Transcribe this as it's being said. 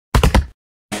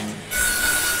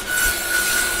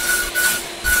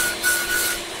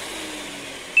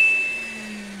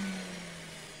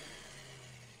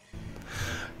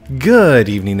Good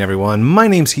evening, everyone. My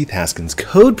name's Heath Haskins,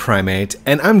 Code Primate,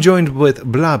 and I'm joined with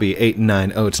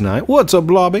Bloby8909. What's up,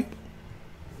 Bloby?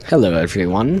 Hello,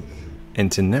 everyone.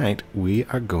 And tonight, we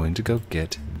are going to go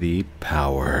get the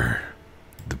power.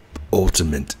 The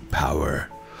ultimate power.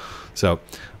 So,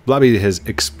 Bloby has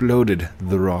exploded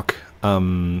the rock.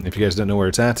 If you guys don't know where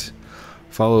it's at,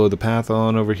 follow the path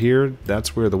on over here.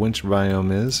 That's where the winter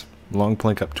biome is. Long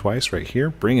plank up twice right here.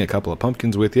 Bring a couple of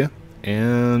pumpkins with you.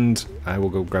 And I will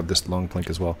go grab this long plank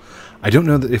as well. I don't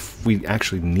know that if we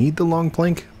actually need the long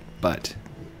plank, but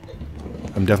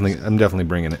I'm definitely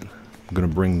bringing it. I'm gonna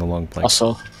bring the long plank.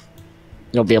 Also,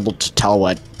 you'll be able to tell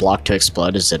what block to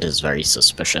explode is. It is very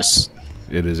suspicious.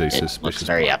 It is a suspicious. It looks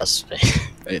very out of space.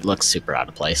 It looks super out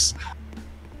of place.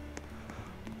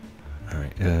 All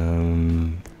right.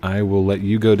 I will let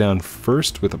you go down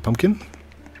first with a pumpkin.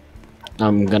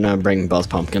 I'm gonna bring both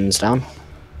pumpkins down.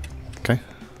 Okay.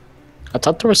 I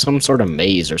thought there was some sort of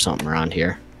maze or something around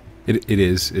here. It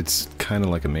is. It's kind of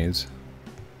like a maze.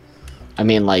 I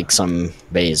mean, like some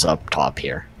maze up top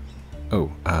here.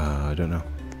 Oh, I don't know.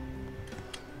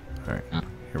 All right,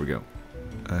 here we go.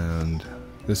 And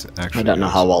this actually. I don't know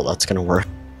how well that's gonna work.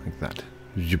 Like that.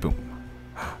 Boom.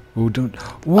 Oh, don't.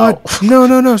 What? Oh.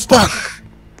 No! Stop!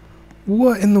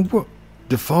 What in the world?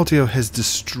 Defaultio has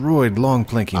destroyed long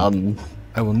planking.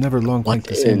 I will never long plank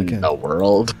the same again. What in the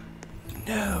world?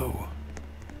 No.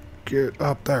 Get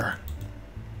up there.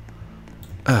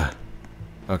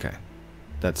 Okay.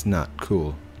 That's not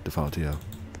cool, Defaultio.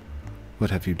 What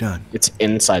have you done? It's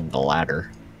inside the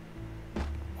ladder.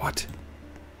 What?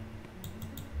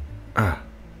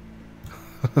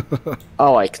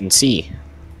 Oh, I can see.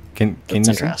 Can That's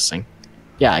you interesting. See?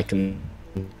 Yeah, I can.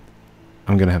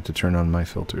 I'm gonna have to turn on my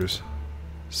filters.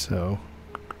 So.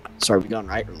 So are we going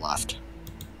right or left?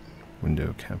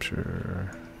 Window capture.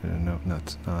 No,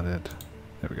 that's not it.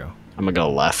 There we go. I'm gonna go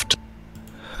left.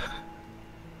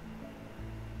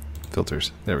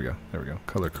 Filters. There we go. There we go.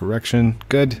 Color correction.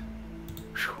 Good.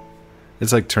 Whew.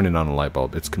 It's like turning on a light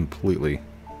bulb. It's completely...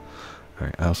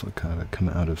 Alright, I also gotta come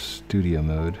out of studio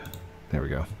mode. There we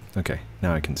go. Okay,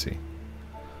 now I can see.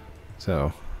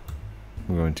 So,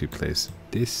 I'm going to place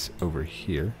this over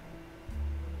here.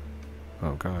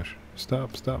 Oh gosh.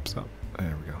 Stop. There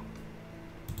we go.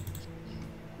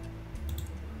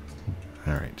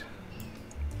 Alright.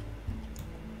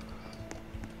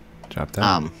 Drop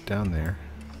that down there.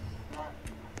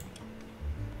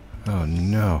 Oh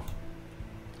no.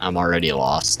 I'm already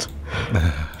lost.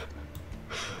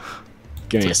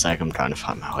 Give me a sec, I'm trying to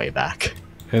find my way back.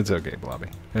 It's okay, Bloby.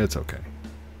 It's okay.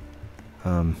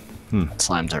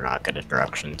 Slimes are not good at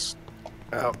directions.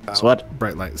 Ow. So what?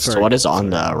 Bright light. Sorry. So what is on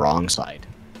the wrong side?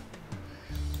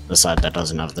 The side that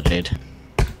doesn't have the jade.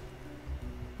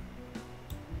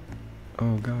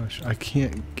 Oh gosh, I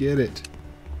can't get it.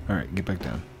 Alright, get back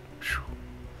down. Whew.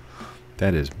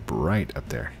 That is bright up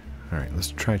there. Alright,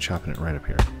 let's try chopping it right up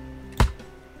here.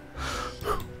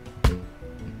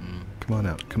 Come on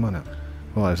out.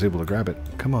 Well, I was able to grab it.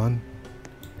 Come on.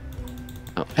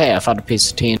 Oh, hey, I found a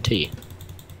piece of TNT.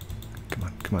 Come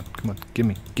on.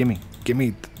 Gimme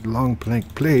the long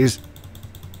plank, please.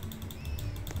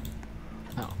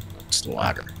 Oh, that's the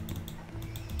ladder.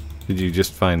 Did you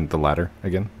just find the ladder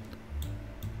again?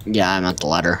 Yeah, I'm at the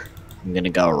ladder. I'm gonna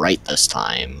go right this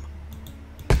time.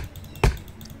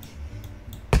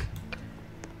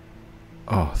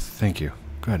 Oh, thank you.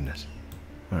 Goodness.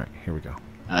 Alright, here we go.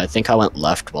 I think I went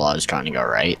left while I was trying to go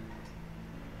right.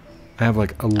 I have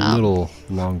like a little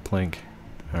long plank.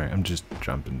 Alright, I'm just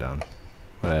jumping down.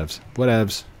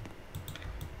 Whatevs.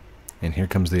 And here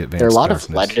comes the advanced There are a lot darkness.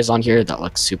 of ledges on here that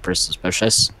look super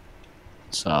suspicious.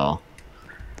 So...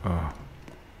 Oh.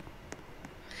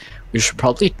 We should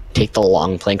probably take the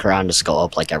long plank around to go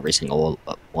up like every single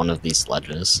one of these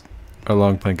ledges. A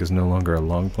long plank is no longer a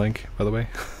long plank, by the way.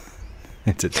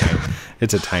 It's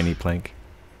a tiny plank.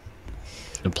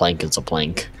 A plank is a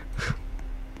plank.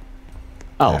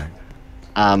 Oh. Right.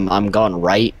 I'm going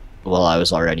right. Well, I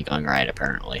was already going right,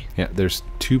 apparently. Yeah, there's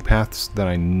two paths that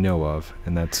I know of,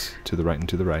 and that's to the right and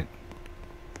to the right.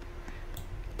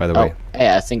 By the way.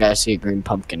 Hey, I think I see a green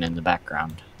pumpkin in the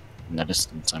background. In the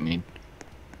distance, I mean.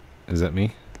 Is that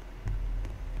me?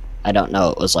 I don't know.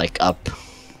 It was like up.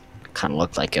 Kind of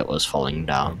looked like it was falling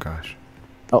down. Oh gosh.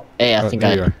 Oh, hey, I think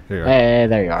there you are. There you are. Hey,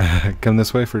 there you are. Come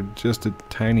this way for just a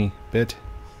tiny bit.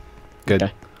 Good.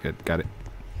 Okay. Good. Got it.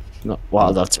 No,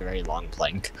 wow, that's a very long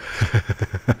plank.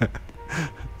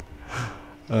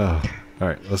 Oh, all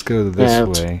right. Let's go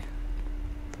this way.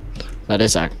 That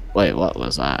is wait, what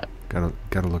was that?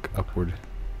 Gotta look upward.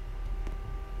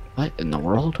 What in the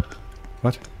world?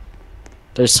 What?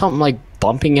 There's something like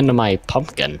bumping into my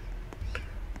pumpkin.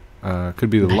 Could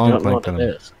be the I long don't know plank. what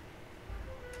it is.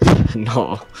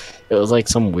 No, it was like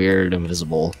some weird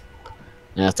invisible.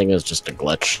 Yeah, I think it was just a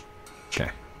glitch. Okay.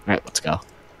 Alright, let's go.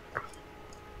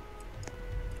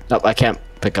 Nope, I can't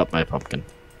pick up my pumpkin.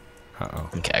 Uh-oh.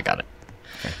 Okay, I got it.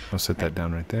 Okay, I'll set that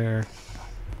down right there.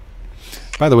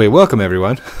 By the way, welcome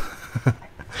everyone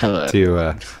Hello.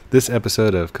 to this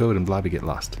episode of Code and Bloby Get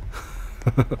Lost.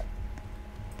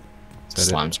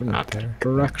 Slimes are not there?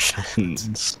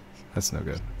 directions. That's no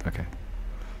good. Okay.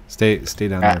 Stay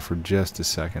down there for just a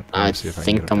second. Let I me see if I can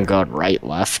think get up I'm there. going right,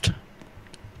 left.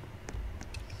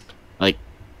 Like,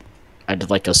 I did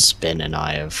like a spin and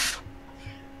I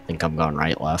think I'm going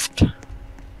right, left.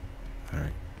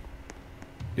 Alright.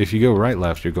 If you go right,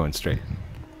 left, you're going straight.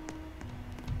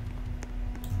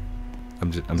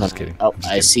 I'm just kidding. Oh, I'm just I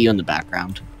kidding. see you in the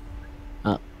background.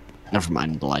 Oh, never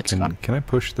mind, the light's gone. Can I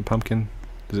push the pumpkin?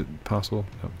 Is it possible?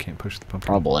 No, can't push the pumpkin.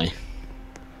 Probably.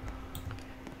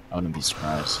 I wouldn't be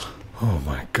surprised. Oh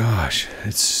my gosh,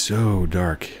 it's so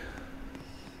dark.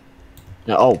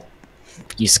 Oh,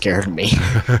 you scared me.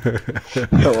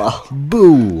 Hello.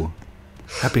 Boo!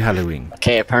 Happy Halloween.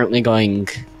 Okay, apparently going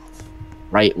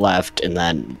right, left, and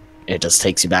then it just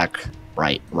takes you back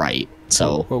right, right.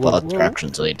 So Whoa, whoa, both whoa.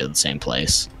 directions lead to the same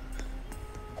place.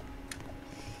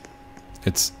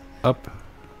 It's up.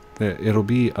 It'll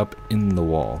be up in the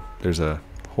wall. There's a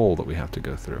hole that we have to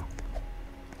go through.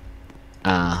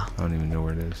 I don't even know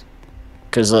where it is.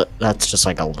 Because that's just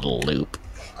like a little loop.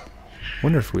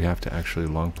 Wonder if we have to actually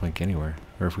long plank anywhere,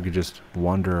 or if we could just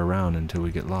wander around until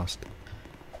we get lost.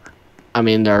 I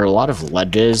mean, there are a lot of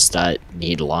ledges that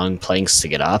need long planks to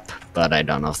get up, but I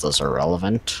don't know if those are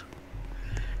relevant.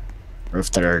 Or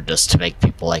if they're just to make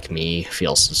people like me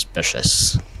feel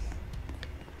suspicious.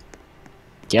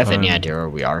 Do you have any idea where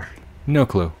we are? No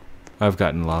clue. I've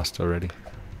gotten lost already.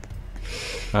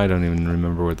 I don't even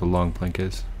remember where the long plank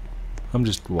is. I'm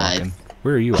just walking.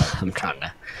 Where are you at? I'm trying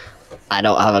to... I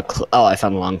don't have a clue. Oh, I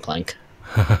found a long plank.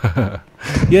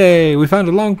 Yay, we found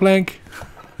a long plank.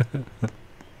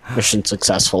 Mission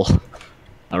successful.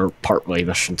 Or partway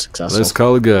mission successful. Let's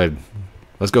call it good.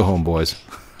 Let's go home, boys.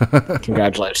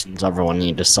 Congratulations, everyone.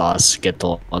 You just saw us get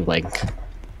the long plank.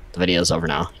 The video's over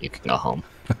now. You can go home.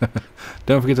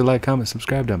 Don't forget to like, comment,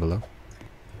 subscribe down below.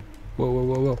 Whoa, whoa,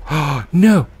 whoa, whoa. Oh,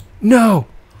 no! No!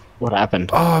 What happened?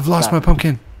 Oh, I've lost my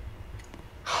pumpkin.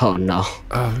 Oh, no.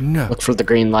 Oh, no. Look for the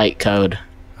green light code.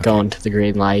 Going to the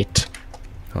green light.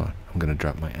 Hold on. I'm going to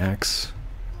drop my axe.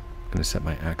 I'm going to set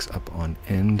my axe up on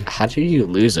end. How do you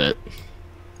lose it?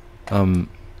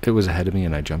 It was ahead of me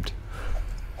and I jumped.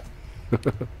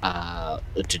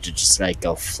 Did you just like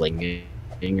go flinging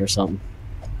or something?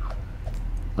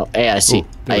 Oh, hey, I see. Ooh,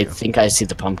 there we I go. think I see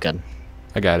the pumpkin.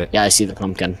 I got it. Yeah, I see the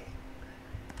pumpkin.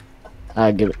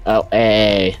 Oh,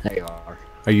 hey, there you are.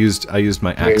 I used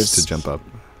my axe Here's- to jump up.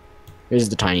 Here's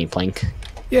the tiny plank.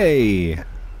 Yay!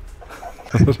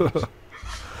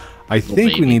 I think we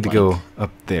baby need to go plank.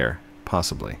 up there,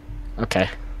 possibly. Okay,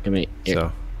 give me. Here.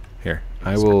 So, here,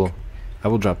 I will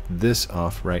drop this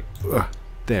off right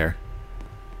there,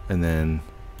 and then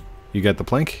you got the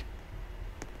plank.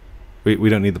 We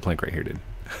don't need the plank right here,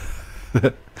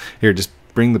 dude. Here, just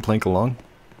bring the plank along,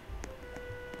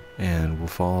 and we'll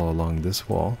follow along this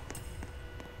wall,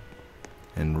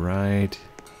 and right.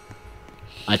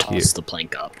 I tossed the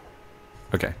plank up.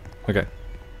 Okay, okay,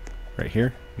 right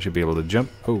here. You should be able to jump.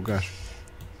 Oh gosh,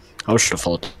 I wish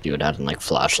Defaultio would had like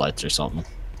flashlights or something.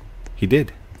 he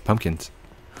did. Pumpkins.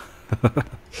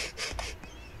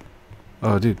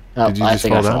 Oh, dude, Oh, did you I just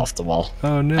think fall I fell down? off the wall.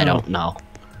 Oh no! I don't know.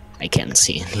 I can't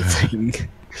see anything.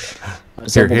 I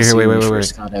was Here, able to here, see wait, when wait, we wait,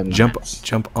 first got in.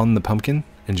 Jump on the pumpkin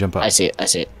and jump up. I see it. I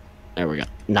see it. There we go.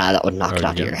 Nah, that would knock it you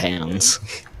out of got your it. hands.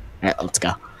 Alright, let's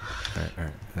go.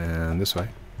 Alright, and this way.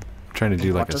 I'm trying to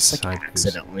do like a Just side like boost.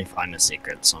 accidentally find a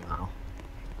secret somehow.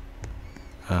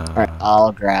 Uh, Alright,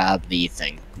 I'll grab the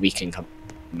thing. We can come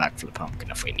back for the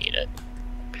pumpkin if we need it.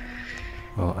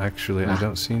 well, actually, I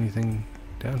don't see anything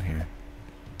down here.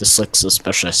 This looks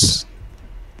suspicious.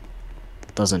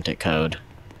 Doesn't it, code?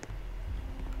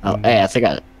 Oh, hey, I think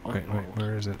I Wait,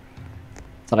 where is it?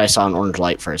 thought I saw an orange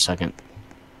light for a second.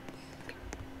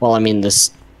 Well, I mean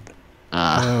this.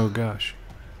 Oh gosh.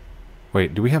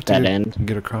 Wait, do we have to Dead end.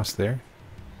 get across there?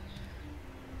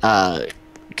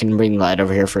 Can you bring the light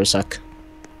over here for a sec?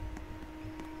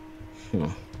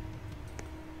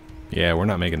 Yeah, we're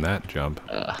not making that jump.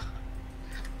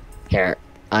 Here,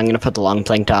 I'm gonna put the long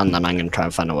plank down, then I'm gonna try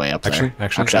to find a way up Actually, there.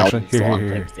 actually, I'll use the long here.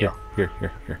 plank with you.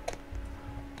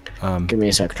 Give me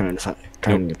a sec, trying to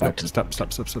get back to Stop.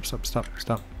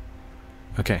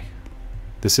 Okay.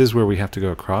 This is where we have to go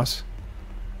across,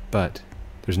 but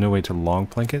there's no way to long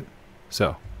plank it.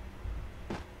 So,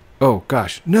 Oh,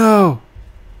 gosh. No!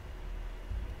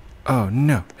 Oh,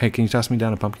 no. Hey, can you toss me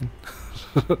down a pumpkin?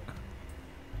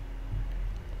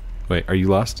 Wait, are you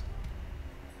lost?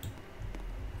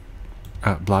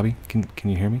 Bloby, can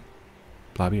you hear me?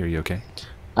 Bloby, are you okay?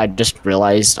 I just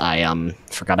realized I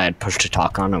forgot I had push to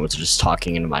talk on. I was just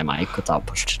talking into my mic without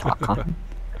push to talk on.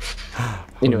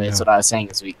 Anyways, no. what I was saying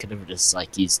is we could have just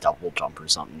like used double jump or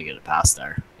something to get it past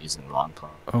there using the long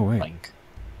plank. Oh wait,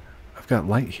 I've got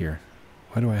light here.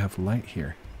 Why do I have light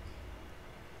here?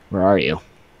 Where are you?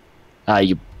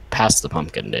 You passed the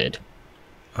pumpkin, dude.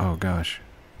 Oh gosh.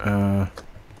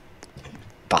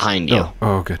 Behind you.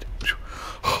 Oh good.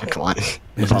 Come on,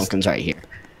 the pumpkin's right here.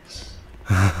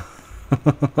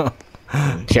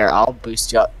 Here, I'll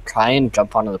boost you up. Try and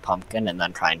jump onto the pumpkin and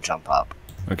then try and jump up.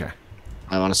 Okay.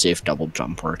 I want to see if double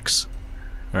jump works.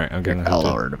 All right, I'm gonna. I'll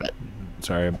lower it a bit.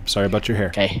 Sorry about your hair.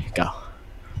 Okay, go.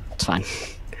 It's fine.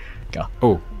 Go.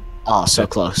 Oh, so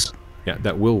close. Yeah,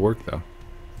 that will work though.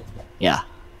 Yeah.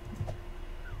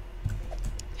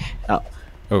 Oh.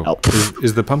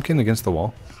 Is the pumpkin against the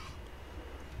wall?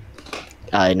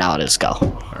 Now it is go.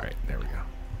 All right, there we go.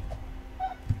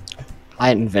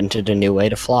 I invented a new way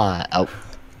to fly. Oh.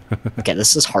 Okay,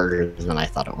 this is harder than I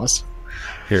thought it was.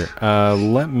 Here,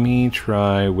 let me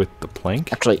try with the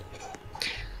plank. Actually,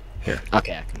 here.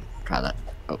 Okay, I can try that.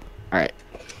 Oh, all right.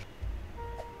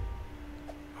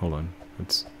 Hold on.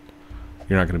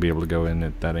 You're not going to be able to go in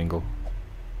at that angle.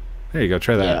 There you go.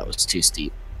 Try that. Yeah, that was too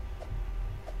steep.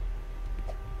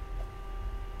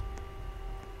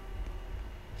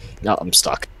 No, I'm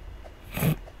stuck.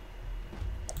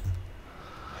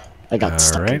 I got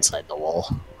stuck inside the wall.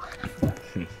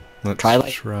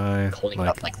 Let's try holding it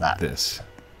up like that. This.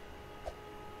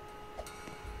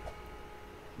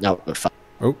 No.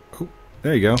 Oh,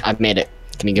 there you go. I made it.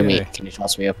 Can you give me? Can you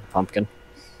toss me a pumpkin?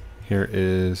 Here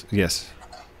is yes.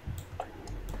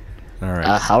 All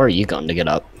right. How are you going to get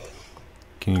up?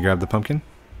 Can you grab the pumpkin?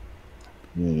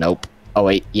 Nope. Oh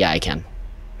wait, yeah, I can.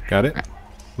 Got it. Right.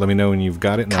 Let me know when you've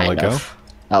got it, and I'll let go.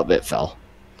 Oh, it fell.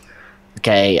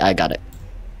 Okay, I got it.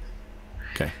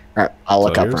 Okay. All right, I'll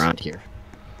look up around here.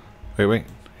 Wait.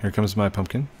 Here comes my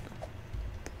pumpkin.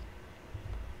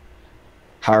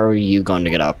 How are you going to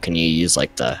get up? Can you use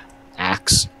like the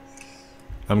axe?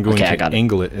 I'm going to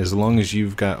angle it as long as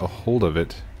you've got a hold of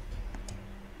it.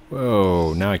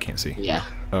 Whoa, now I can't see. Yeah.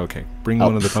 Okay, bring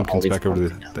one of the pumpkins back over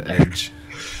the edge.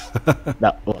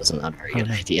 That wasn't a very good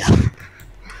idea.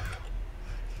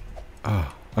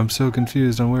 Oh, I'm so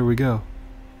confused on where we go.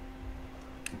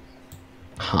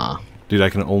 Huh. Dude, I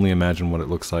can only imagine what it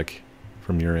looks like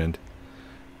from your end.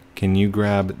 Can you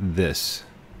grab this?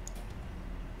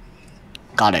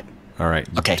 Got it. All right.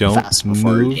 Okay, don't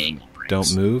move.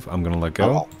 Don't move. I'm going to let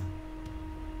go.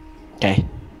 Okay.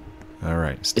 All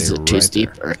right. Stay Is it too right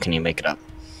steep, there. or can you make it up?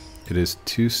 It is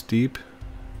too steep.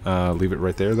 Leave it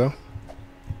right there, though.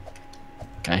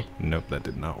 Okay. Nope, that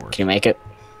did not work. Can you make it?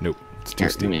 Nope, it's too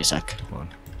steep. Give me a sec. Come on.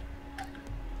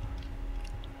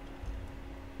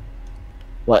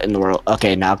 What in the world?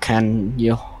 Okay, now can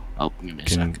you? Oh, give me a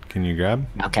sec. Can you grab?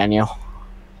 Now can you?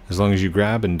 As long as you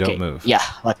grab and don't move. Yeah,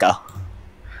 let go.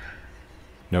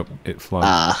 Nope, it flung.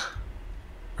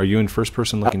 Are you in first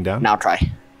person looking down? Now try.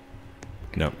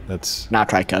 Nope, that's... Now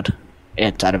try code.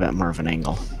 It's at a bit more of an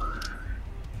angle.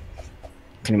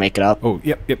 Can you make it up? Oh,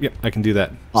 yep. I can do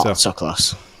that. Oh, so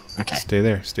close. Okay. Stay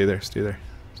there.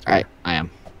 Alright, I am.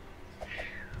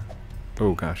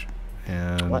 Oh, gosh.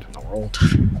 And... What in the world?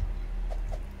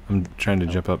 I'm trying to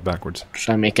jump up backwards.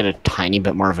 Should I make it a tiny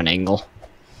bit more of an angle?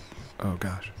 Oh,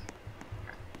 gosh.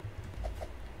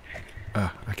 I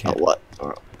can't. Oh, what?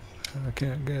 I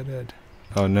can't get it.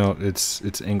 Oh, no,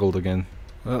 it's angled again.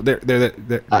 Oh, there.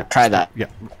 Try that. Yeah.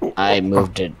 I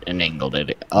moved it and angled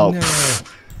it. Oh, no.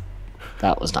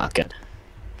 That was not good.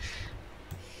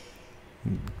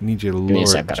 Need you to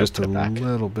lower it just a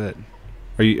little bit.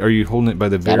 Are you holding it by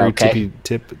the very tippy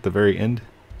tip at the very end?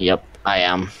 Yep, I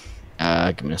am.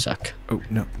 Give me a sec. Oh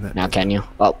no! Now can you?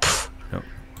 Oh. No.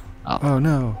 Oh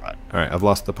no! All right, I've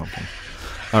lost the pumpkin.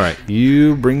 All right,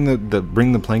 you bring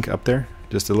the plank up there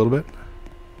just a little bit.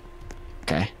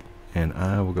 Okay. And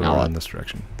I will go around this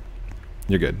direction.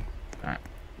 You're good. All right.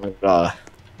 I'm gonna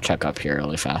check up here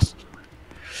really fast.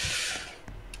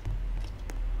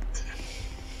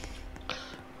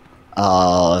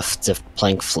 If the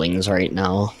plank flings right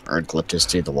now or glitches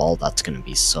through the wall, that's gonna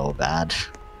be so bad.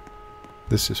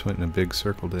 This just went in a big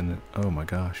circle, didn't it? Oh my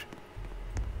gosh.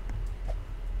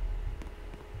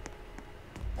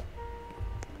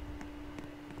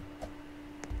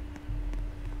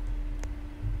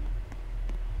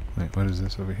 Wait, what is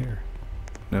this over here?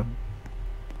 No?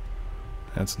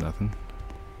 That's nothing.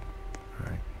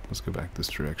 Alright. let's go back this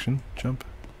direction. Jump.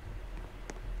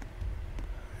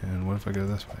 And what if I go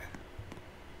this way?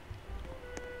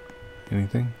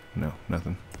 Anything? No,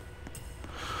 nothing.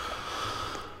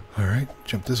 Alright,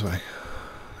 jump this way.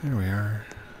 There we are.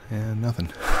 And nothing.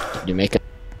 Did you make it?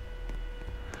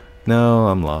 No,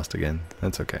 I'm lost again.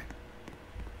 That's okay.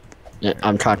 Yeah,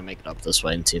 I'm trying to make it up this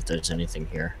way and see if there's anything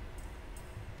here.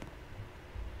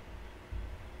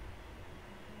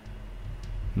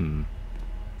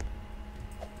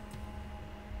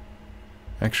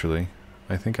 Actually,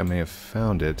 I think I may have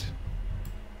found it.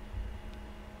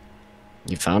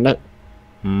 You found it?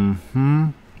 Mm-hmm.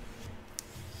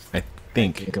 I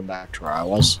think. Can you come back to where I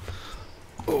was?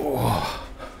 Oh.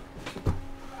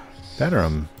 That or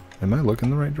am I looking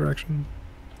the right direction?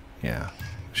 Yeah,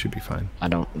 should be fine. I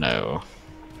don't know.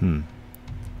 You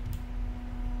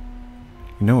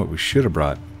know what we should have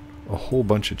brought? A whole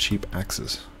bunch of cheap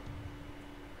axes.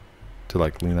 To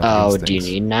like lean up against things. Oh, do you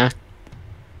need that?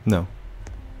 No.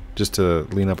 Just to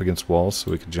lean up against walls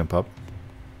so we could jump up.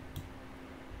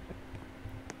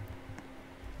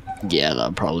 Yeah, that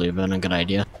would probably have been a good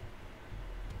idea.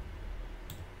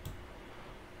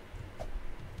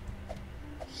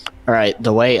 Alright,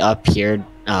 the way up here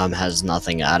has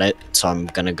nothing at it, so I'm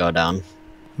gonna go down.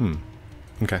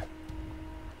 Okay.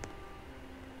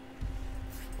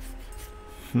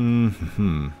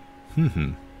 Can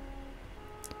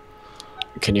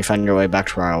you find your way back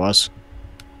to where I was?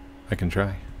 I can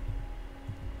try.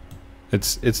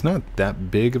 It's not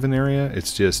that big of an area,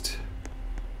 it's just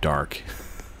dark.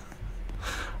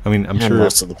 I mean, I'm sure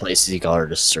most of the places you go are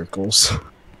just circles.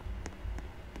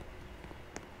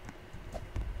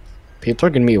 People are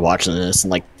gonna be watching this in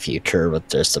like future with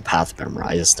just the path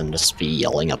memorized and just be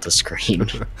yelling at the screen.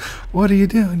 What are you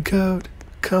doing, Code?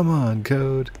 Come on,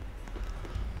 Code.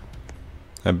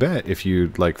 I bet if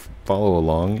you like follow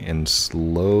along and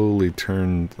slowly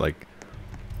turned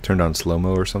on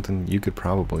slow-mo or something, you could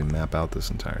probably map out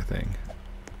this entire thing.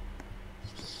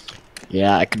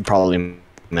 Yeah, I could probably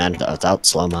manage that without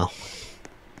slow-mo.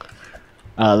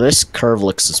 This curve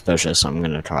looks suspicious, so I'm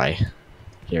gonna try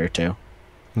here too.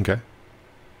 Okay.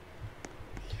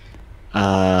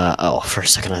 Oh, for a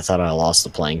second I thought I lost the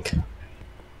plank.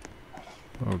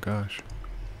 Oh gosh.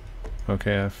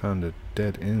 Okay, I found a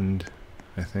dead end,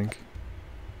 I think.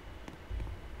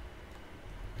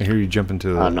 I hear you jumping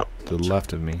to No. the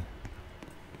left of me.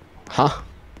 Huh?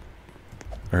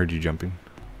 I heard you jumping.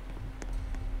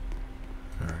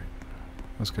 Alright.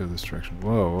 Let's go this direction.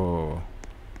 Whoa, whoa, whoa.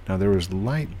 Now there was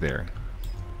light there.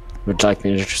 Would you like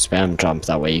me to spam jump?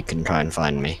 That way you can try and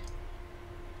find me.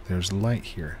 There's light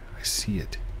here. I see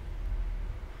it.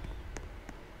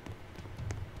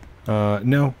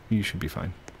 No, you should be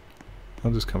fine.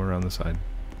 I'll just come around the side.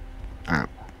 Alright.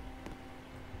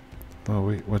 Oh,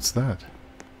 wait, what's that?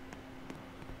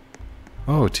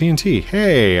 Oh, TNT.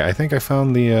 Hey, I think I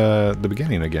found the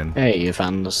beginning again. Hey, you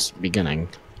found this beginning.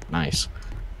 Nice.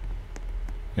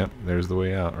 Yep, there's the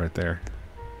way out right there.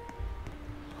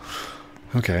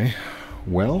 Okay,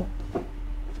 well,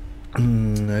 I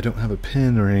don't have a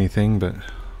pin or anything, but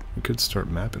we could start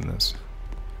mapping this.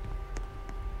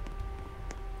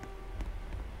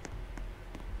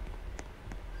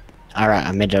 Alright,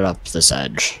 I made it up this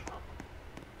edge.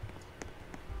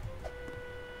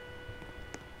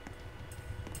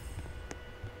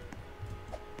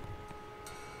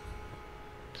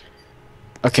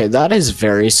 Okay, that is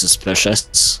very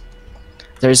suspicious.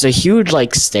 There's a huge,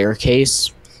 like,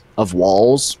 staircase of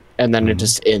walls, and then it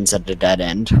just ends at a dead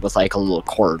end with, like, a little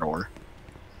corridor.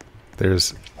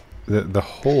 There's the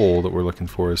hole that we're looking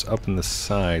for is up in the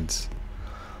sides,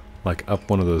 like up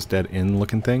one of those dead end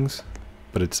looking things,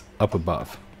 but it's up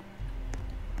above.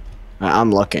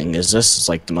 I'm looking. This is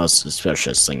like the most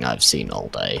suspicious thing I've seen all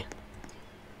day.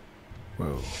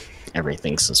 Whoa.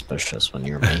 Everything's suspicious when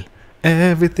you're me.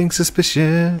 Everything's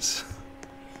suspicious.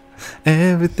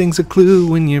 Everything's a clue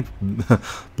when you're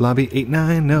Bloby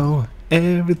 890.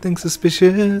 Everything's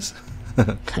suspicious.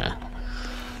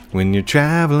 When you're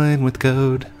traveling with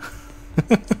code.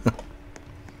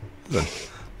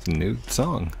 It's a new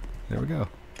song. There we go.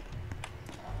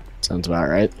 Sounds about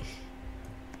right.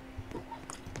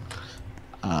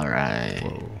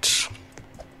 Alright.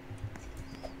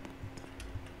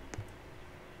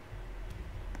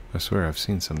 I swear I've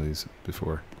seen some of these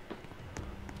before.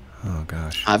 Oh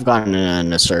gosh. I've gone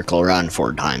in a circle around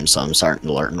 4 times, so I'm starting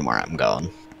to learn where I'm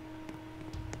going.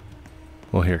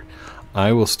 Well, here.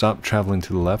 I will stop traveling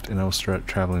to the left, and I will start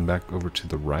traveling back over to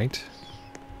the right.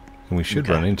 And we should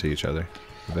run into each other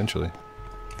eventually.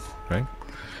 Right?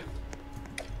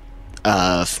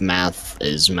 If math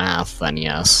is math, then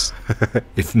yes.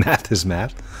 If math is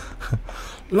math.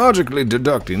 Logically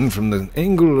deducting from the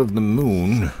angle of the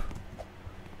moon.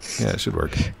 Yeah, it should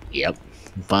work. Yep.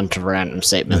 Bunch of random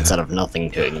statements that have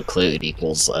nothing to include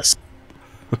equals this.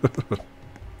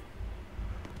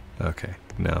 Okay,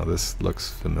 now this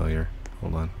looks familiar.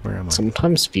 Hold on, where am I?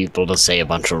 Sometimes people just say a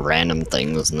bunch of random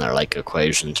things and they're like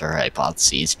equations or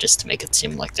hypotheses just to make it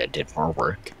seem like they did more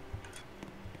work.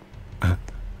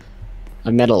 I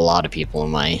met a lot of people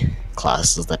in my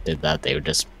classes that did that. They would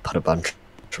just put a bunch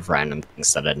of random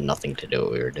things that had nothing to do with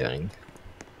what we were doing.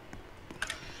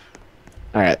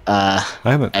 Alright,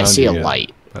 I see a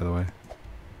light. By the way.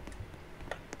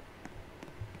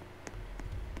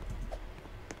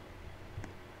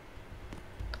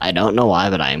 I don't know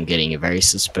why, but I am getting a very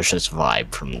suspicious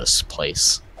vibe from this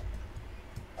place.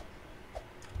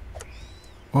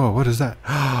 Whoa, what is that?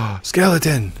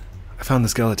 Skeleton! I found the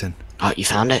skeleton. Oh, you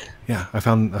found it? Yeah, I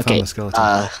found the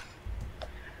skeleton.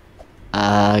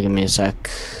 Give me a sec.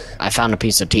 I found a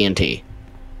piece of TNT.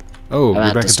 Oh, I'm you're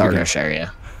at back the starter's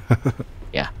area.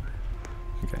 Yeah.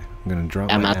 Okay, I'm gonna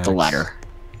drop I'm my at the axe ladder.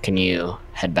 Can you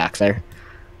head back there?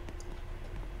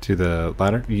 to the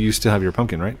ladder. You still have your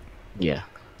pumpkin, right? Yeah.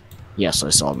 Yes, I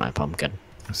still have my pumpkin.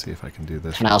 Let's see if I can do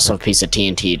this. And I also have a piece of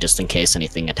TNT just in case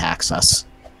anything attacks us.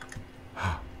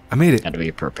 I made it! Gotta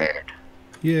be prepared.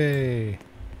 Yay!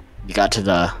 You got to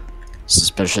the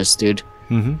suspicious dude?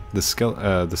 Mm-hmm. The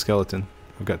skeleton.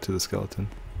 I've got to the skeleton.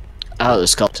 Oh, the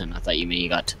skeleton. I thought you meant you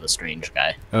got to the strange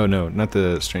guy. Oh no, not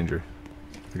the stranger.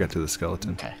 I got to the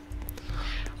skeleton. Okay.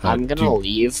 I'm gonna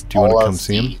leave do you wanna all come of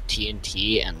see the him?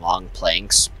 TNT and long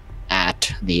planks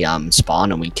at the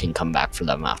spawn, and we can come back for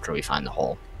them after we find the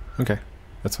hole. Okay,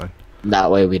 that's fine.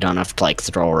 That way we don't have to like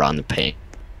throw around the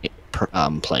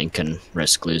plank and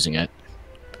risk losing it.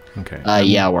 Okay.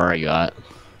 Yeah, where are you at?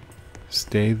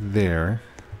 Stay there.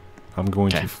 I'm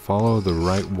going to follow the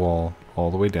right wall all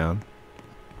the way down.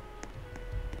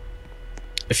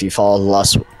 If you follow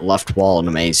the left wall in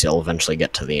a maze, you'll eventually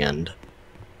get to the end.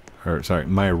 Or, sorry,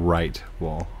 my right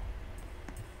wall.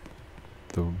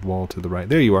 The wall to the right.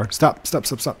 There you are. Stop, stop,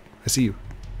 stop, stop. I see you.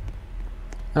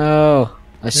 Oh,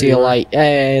 I see a light.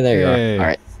 Yay, there you Yay. are.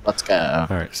 Alright, let's go.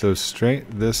 Alright, so straight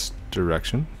this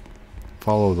direction.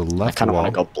 Follow the left wall. I kind of want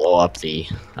to go blow up the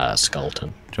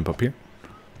skeleton. Jump up here.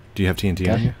 Do you have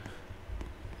TNT on you?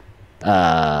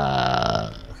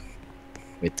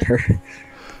 Wait there.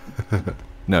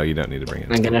 No, you don't need to bring it.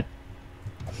 I'm gonna...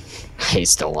 I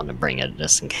still want to bring it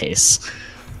just in case.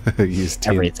 Use TNT.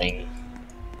 Everything.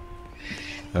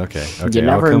 Okay, You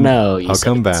never know. I'll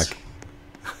come back.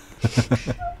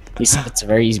 He said it's a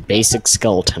very basic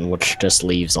skeleton, which just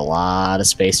leaves a lot of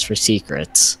space for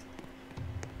secrets.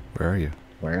 Where are you?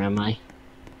 Where am I?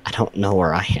 I don't know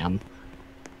where I am.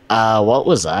 What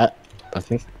was that? I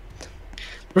think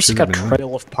there's like a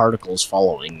trail of particles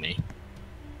following me.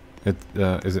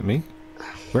 Is it me?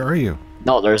 Where are you?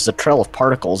 No, there's a trail of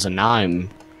particles, and now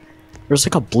there's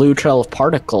like a blue trail of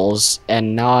particles,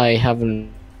 and now I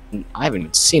haven't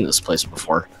even seen this place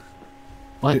before.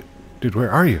 What? Dude,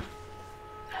 where are you?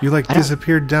 You like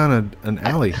disappeared down an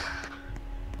alley.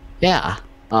 Yeah.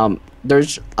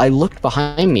 I looked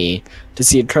behind me to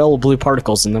see a trail of blue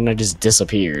particles, and then I just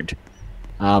disappeared.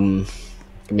 Give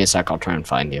me a sec, I'll try and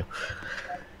find you.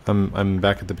 I'm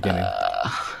back at the beginning.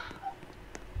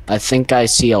 I think I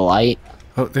see a light.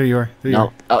 Oh, there you are. There you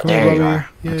are. Oh, Come there on, you Bloby. are.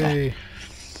 Yay. Okay.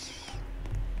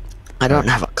 I don't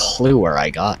have a clue where I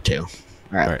got to.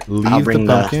 Alright, Alright, leave I'll bring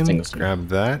the pumpkin, things. grab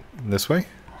that, this way.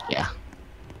 Yeah.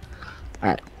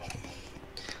 Alright.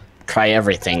 Try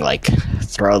everything, like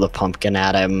throw the pumpkin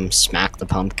at him, smack the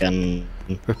pumpkin,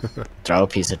 throw a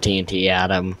piece of TNT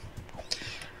at him,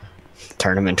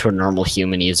 turn him into a normal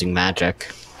human using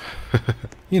magic.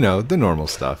 You know, the normal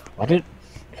stuff.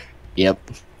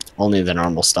 Yep, only the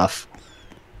normal stuff.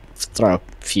 Throw a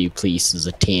few pieces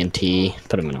of TNT,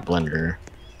 put them in a blender.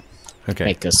 Okay.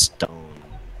 Make a stone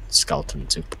skeleton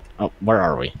soup. Oh, where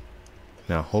are we?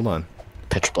 Now, hold on.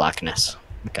 Pitch blackness.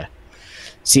 Okay.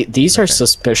 See, these are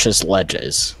suspicious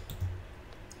ledges.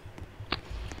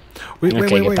 Wait, wait.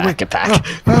 Get back.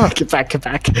 Get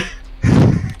back.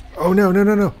 Oh,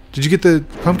 no. Did you get the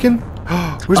pumpkin?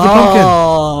 Where's the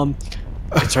pumpkin?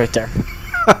 It's right there.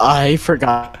 I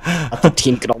forgot the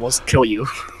team could almost kill you.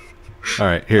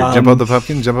 Alright, here, jump up the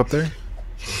pumpkin, jump up there.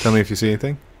 Tell me if you see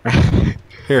anything.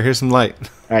 Here's some light.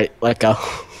 Alright, let go.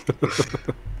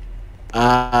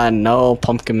 No,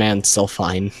 Pumpkin Man's still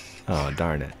fine. Oh,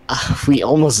 darn it. We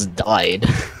almost died.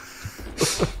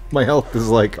 My health is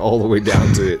like all the way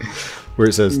down to it, where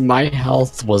it says... My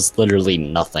health was literally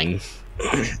nothing.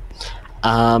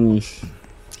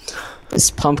 This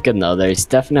pumpkin, though, there's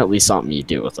definitely something you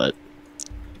do with it.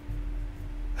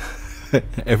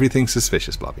 Everything's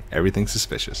suspicious, Bloby. Everything's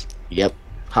suspicious. Yep.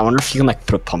 I wonder if you can, like,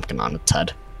 put a pumpkin on its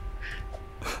head.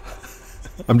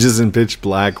 I'm just in pitch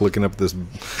black looking up this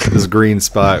green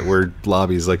spot where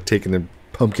Bloby's like taking the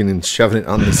pumpkin and shoving it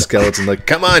on the skeleton like,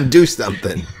 come on, do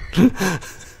something.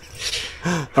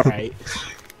 Alright.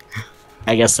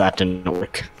 I guess that didn't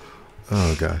work.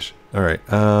 Oh gosh. Alright.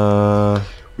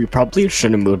 We probably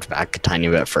should have moved back a tiny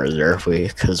bit further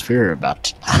because we were about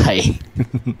to die.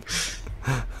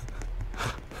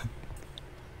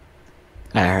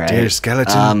 Alright. Dear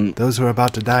skeleton, those who are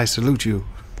about to die salute you.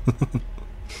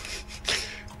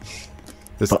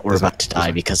 But we're about to die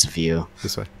because of you.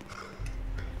 This way.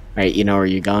 Alright, you know where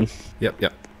you're going? Yep,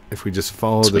 yep. If we just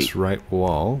follow this right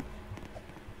wall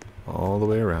all the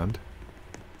way around.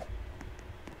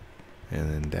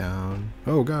 And then down.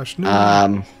 Oh gosh,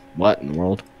 no. What in the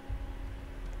world?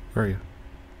 Where are you?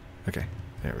 Okay,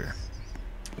 there we are.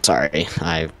 Sorry,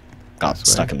 I got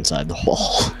stuck inside the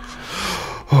wall.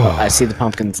 Oh, I see the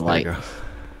pumpkin's light.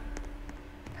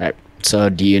 Alright, so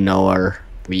do you know where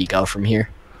we go from here?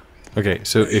 Okay,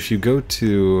 so if you go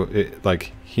to,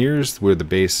 like, here's where the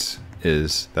base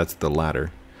is. That's the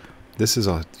ladder. This is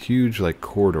a huge, like,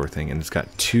 corridor thing, and it's got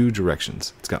two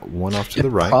directions. It's got one off to the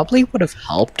right. Probably would have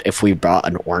helped if we brought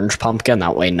an orange pumpkin.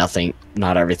 That way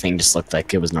not everything just looked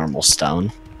like it was normal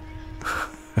stone.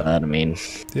 But, I mean...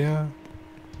 Yeah,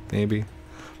 maybe.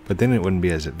 But then it wouldn't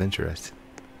be as adventurous.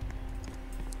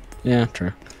 Yeah,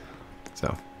 true.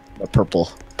 So. The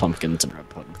purple pumpkins and red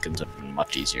pumpkins have been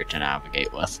much easier to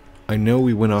navigate with. I know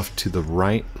we went off to the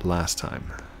right last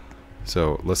time.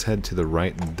 So let's head to the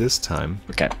right this time.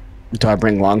 Okay. Do I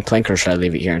bring long plank or should I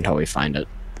leave it here until we find it?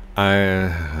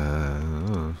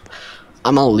 I'm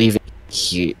gonna leave it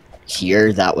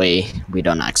here. That way we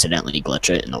don't accidentally glitch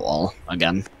it in the wall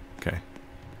again. Okay.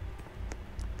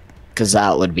 Because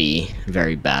that would be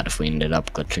very bad if we ended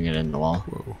up glitching it in the wall.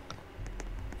 Whoa.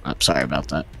 I'm sorry about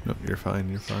that. No, you're fine.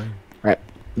 You're fine. Right.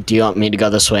 Do you want me to go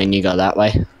this way and you go that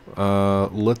way?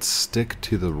 Let's stick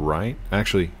to the right.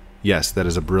 Actually, yes, that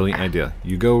is a brilliant idea.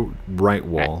 You go right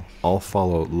wall. I'll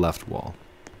follow left wall.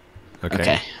 Okay.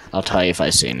 Okay. I'll tell you if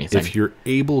I see anything. If you're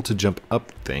able to jump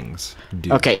up things,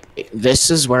 do. Okay.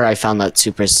 This is where I found that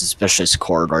super suspicious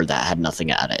corridor that had nothing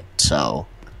at it. So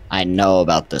I know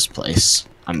about this place.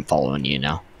 I'm following you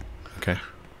now. Okay.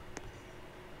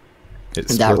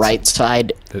 That right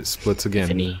side. It splits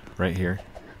again. Right here.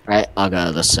 Right. I'll go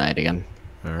to this side again.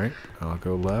 All right. I'll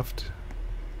go left.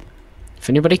 If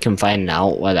anybody can find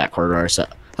out why that corridor is...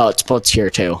 Oh, it splits here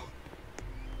too.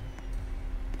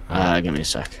 Give me a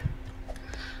sec.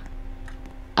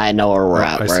 I know where we're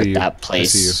at. We're at that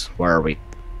place where we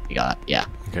got... Yeah.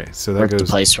 Okay, so that goes... the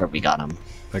place where we got him.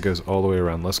 That goes all the way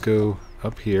around. Let's go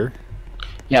up here.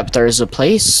 Yeah, but there's a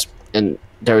place... And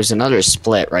there's another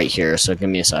split right here, so give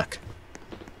me a sec.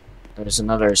 There's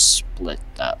another split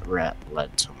that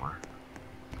led somewhere.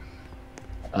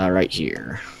 Right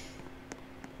here.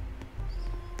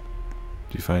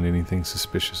 Do you find anything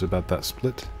suspicious about that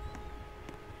split?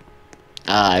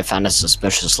 I found a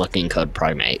suspicious looking code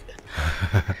primate.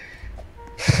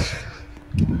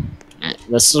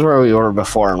 This is where we were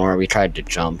before and where we tried to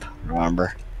jump,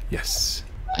 remember? Yes.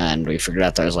 And we figured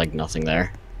out there was like nothing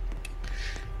there.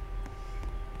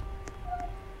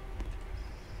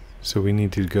 So we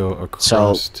need to go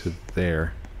across to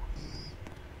there.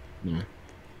 Yeah.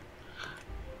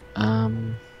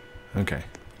 Okay.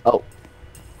 Oh.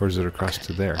 Or is it across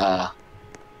to there?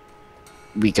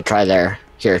 We could try there.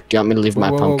 Here, do you want me to leave my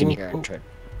pumpkin here and try?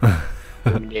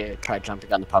 You want me to try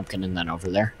jumping on the pumpkin and then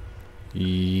over there?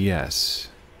 Yes.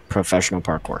 Professional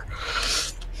parkour.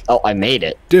 Oh, I made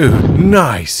it. Dude,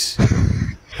 nice.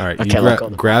 All right, okay,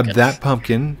 you grab that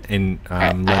pumpkin and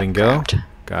I'm letting go.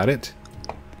 Got it.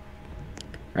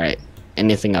 Right.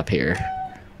 Anything up here?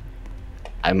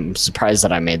 I'm surprised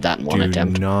that I made that in one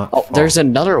attempt. Oh, there's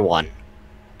another one.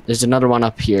 There's another one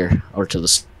up here, or to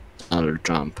the another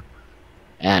jump.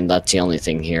 And that's the only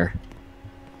thing here.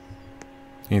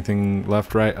 Anything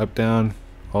left, right, up, down,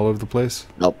 all over the place?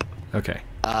 Nope. Okay.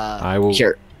 I will...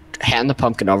 Here, hand the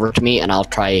pumpkin over to me, and I'll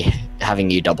try having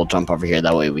you double jump over here.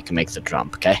 That way we can make the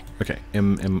jump, okay? Okay.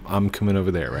 I'm coming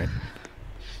over there, right?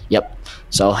 Yep.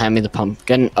 So hand me the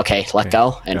pumpkin. Okay, let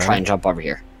go, and try and jump over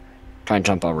here. Try and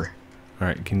jump over.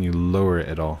 Alright, can you lower it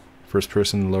at all? First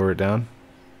person, lower it down?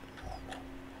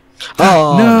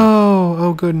 Oh! No!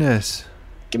 Oh, goodness.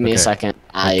 Give me a second.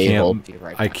 I will be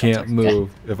right back. I can't move.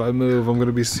 Okay? If I move, I'm going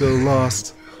to be so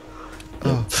lost.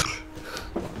 Oh.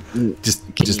 Just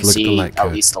look at the light,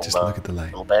 at least just look at the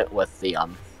light. A little bit with the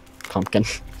pumpkin.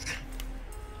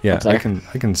 Yeah, up there?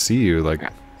 I can see you like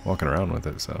walking around with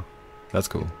it, so that's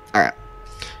cool. All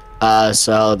right.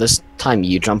 So this time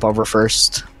you jump over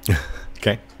first,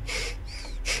 Okay.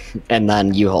 and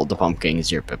then you hold the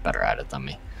pumpkins. You're a bit better at it than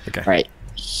me. Okay. All right,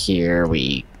 here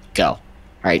we go. All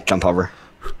right, jump over.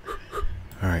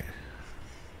 All right.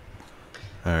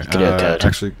 All right. You can do it good.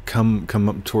 Actually, come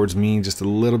up towards me just a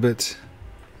little bit.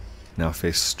 Now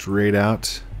face straight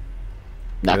out.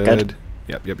 Not good.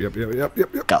 Yep.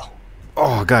 Go.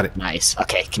 Oh, got it. Nice.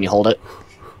 Okay, can you hold it?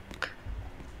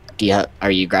 Are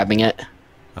you grabbing it?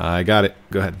 I got it.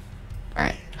 Go ahead. All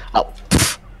right. Oh,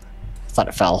 pff. Thought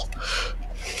it fell.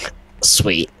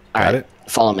 Sweet. All right. Got it?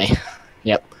 Follow me.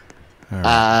 Yep. All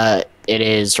right. It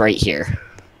is right here.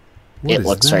 What It is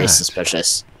looks very that?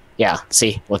 suspicious. Yeah,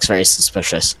 see? Looks very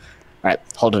suspicious. Alright,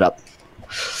 hold it up.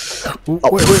 Wait,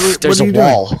 Oh, there's what are a you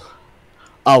wall. doing?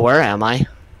 Oh, where am I?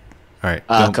 All right.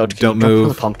 Code, Don't can you move.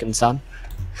 put the pumpkins down?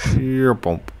 Your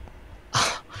bump.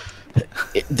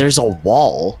 There's a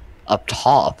wall up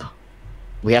top.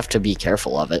 We have to be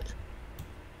careful of it.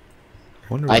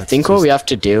 I think what we have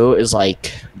to do is,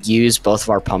 like, use both of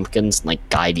our pumpkins and, like,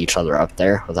 guide each other up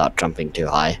there without jumping too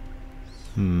high.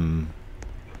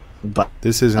 But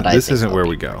This isn't I think where it'll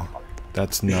we be go.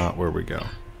 That's not where we go.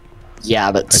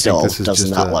 yeah, but still, this is does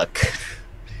just not a- look...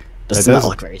 That Does not does-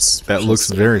 look very suspicious. That looks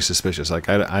very suspicious. Like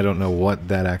I don't know what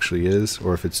that actually is,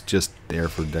 or if it's just there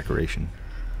for decoration.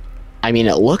 I mean,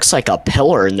 it looks like a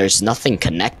pillar and there's nothing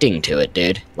connecting to it,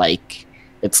 dude. Like,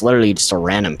 it's literally just a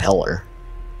random pillar.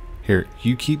 Here,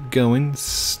 you keep going.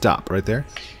 Stop right there.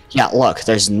 Yeah, look,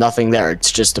 there's nothing there.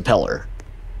 It's just a pillar.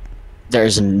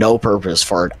 There's no purpose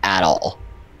for it at all.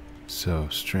 So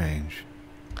strange.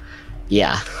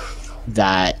 Yeah,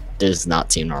 that does not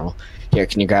seem normal. Here,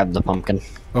 can you grab the pumpkin?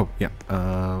 Oh yeah.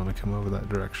 I'm gonna come over that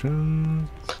direction.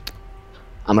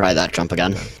 I'm gonna try that jump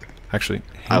again. Actually,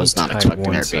 I was not hang tight expecting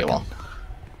one there to be a wall. second.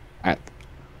 Alright.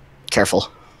 Careful.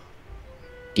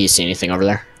 Do you see anything over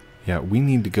there? Yeah, we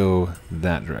need to go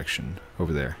that direction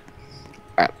over there.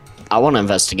 Alright. I want to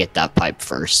investigate that pipe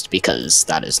first because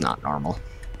that is not normal.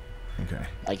 Okay.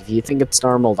 Like, if you think it's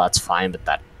normal, that's fine, but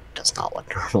that does not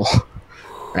look normal.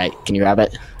 Right, can you grab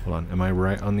it? Hold on. Am I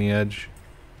right on the edge?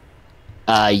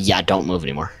 Yeah, don't move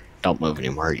anymore. Don't move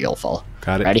anymore, you'll fall.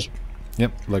 Got it. Ready?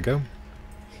 Yep. Let go.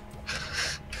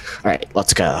 Alright,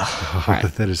 let's go. Oh,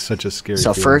 Alright. that is such a scary.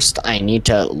 So feeling. first, I need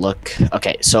to look...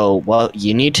 Okay, so what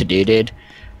you need to do, dude,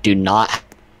 do not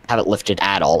have it lifted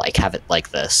at all. Like, have it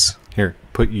like this. Here,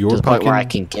 put your To the point pumpkin. where I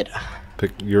can get...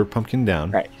 Pick your pumpkin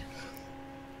down. Right.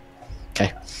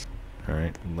 Okay. All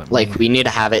right. Let me- Like, we need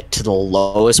to have it to the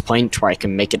lowest point where I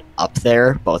can make it up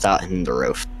there, but without hitting the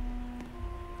roof.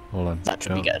 Hold on. That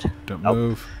should be good. Don't Nope.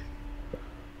 move.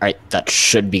 Alright, that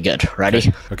should be good.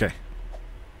 Ready? Okay.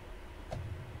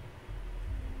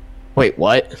 Wait,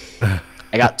 what?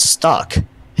 I got stuck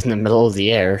in the middle of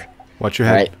the air. Watch your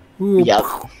head. Alright. Ooh. Yep.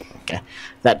 Okay.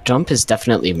 That jump is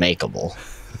definitely makeable.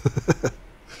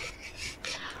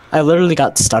 I literally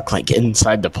got stuck, like,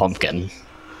 inside the pumpkin.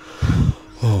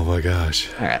 Oh my gosh.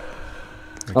 Alright.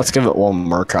 Let's give it one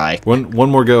more try. One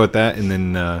more go at that, and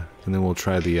then we'll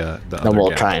try the other. Then we'll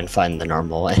gap. try and find the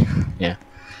normal way. Yeah.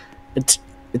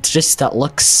 It's just that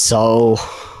looks so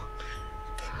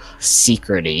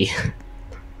secret-y.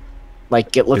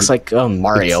 Like, it looks like a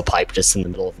Mario pipe just in the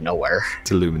middle of nowhere.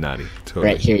 It's Illuminati. Totally.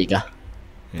 Right, here you go.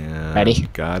 Yeah. Ready?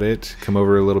 Got it. Come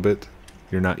over a little bit.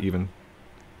 You're not even.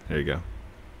 There you go.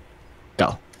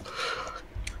 Go.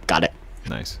 Got it.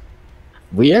 Nice.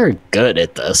 We are good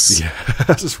at this.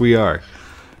 Yes, we are.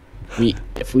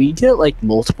 If we get, like,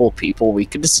 multiple people, we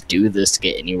could just do this to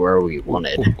get anywhere we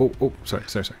wanted. Oh, sorry.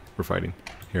 We're fighting.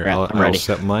 Here, Right, I'm ready. I'll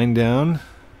set mine down.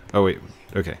 Oh, wait.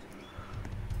 Okay.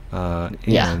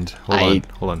 Yeah, And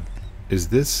hold on. Is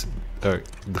this the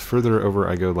further over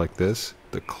I go like this,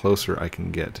 the closer I can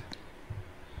get?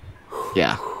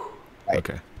 Yeah. Right.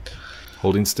 Okay.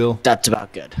 Holding still. That's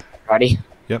about good. Ready?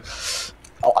 Yep.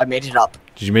 Oh, I made it up.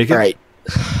 Did you make it? All right.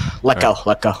 Let go.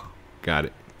 Got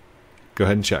it. Go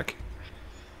ahead and check.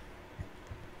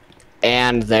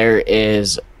 And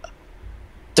there's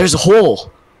a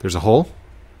hole. There's a hole?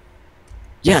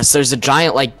 Yes, there's a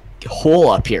giant, like, hole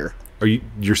up here.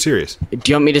 You're serious? Do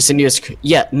you want me to send you a screen?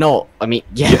 Yeah, no. I mean,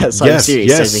 yes, I'm yes, serious.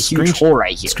 yes. There's a huge hole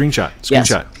right here. Screenshot.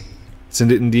 Yes.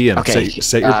 Send it in DM. Okay.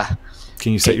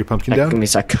 Can you set your pumpkin down? Give me a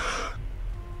sec.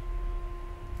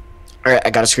 Alright, I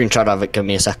got a screenshot of it. Give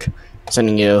me a sec.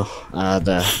 Sending you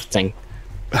the thing.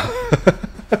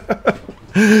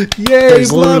 Yay,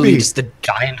 There's literally Bloby! just a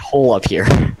giant hole up here.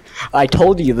 I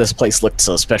told you this place looked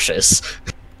suspicious.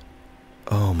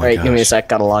 Oh my Alright, gosh. give me a sec.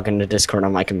 Gotta log into Discord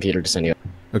on my computer to send you.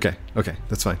 Okay,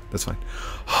 that's fine.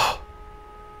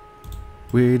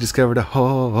 We discovered a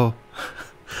hole.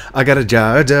 I got a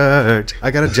jar of dirt.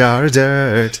 I got a jar of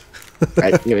dirt.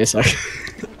 Right, give me a sec.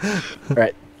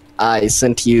 Right. I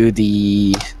sent you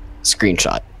the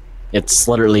screenshot. It's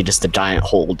literally just a giant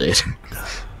hole, dude.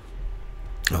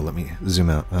 Oh, let me zoom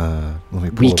out. Let me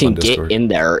pull We up can on get Discord. in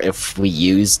there if we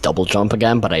use double jump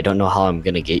again, but I don't know how I'm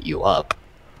gonna get you up.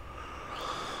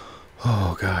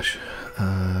 Oh gosh.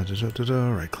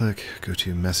 Right click. Go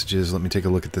to messages. Let me take a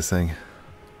look at this thing.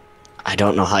 I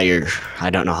don't know how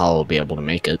I'll be able to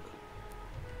make it.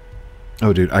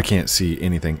 Oh, dude, I can't see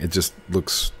anything. It just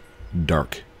looks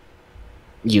dark.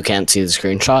 You can't see the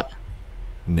screenshot?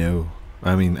 No.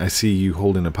 I mean, I see you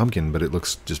holding a pumpkin, but it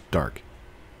looks just dark.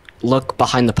 Look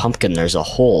behind the pumpkin, there's a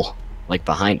hole, like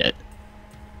behind it.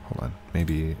 Hold on.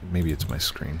 Maybe it's my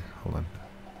screen. Hold on.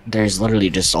 There's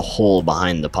literally just a hole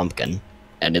behind the pumpkin,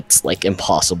 and it's like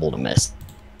impossible to miss,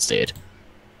 dude.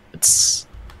 It's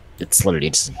literally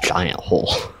just a giant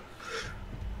hole.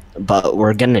 But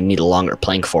we're gonna need a longer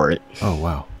plank for it. Oh,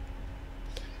 wow.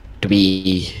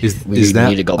 Is that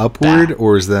need to go upward back.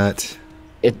 or is that...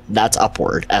 That's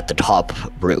upward at the top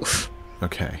roof.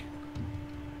 Okay.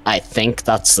 I think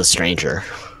that's the stranger.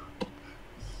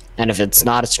 And if it's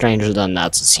not a stranger, then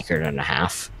that's a secret and a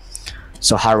half.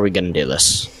 So how are we gonna do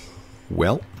this?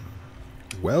 Welp.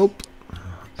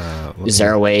 Is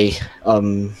there a way,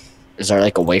 is there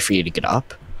like a way for you to get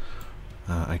up?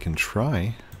 I can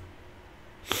try.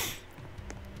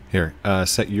 Here,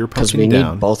 set your Because pumpkin we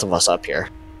down. need both of us up here.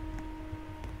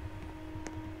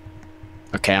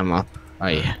 Okay, I'm up.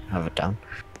 I have it down.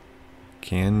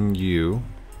 Can you...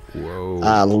 Whoa.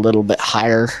 A little bit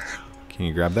higher. Can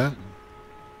you grab that?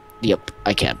 Yep,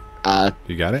 I can.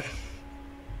 You got it?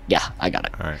 Yeah, I got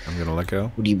it. Alright, I'm gonna let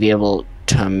go. Would you be able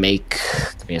to make...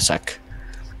 Give me a sec.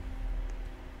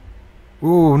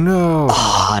 Oh, no!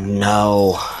 Oh,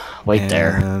 no. Wait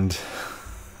there. And...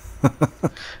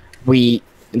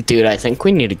 Dude, I think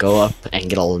we need to go up and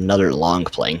get another long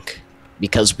plank.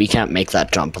 Because we can't make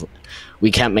that jump.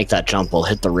 We can't make that jump. We'll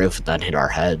hit the roof and then hit our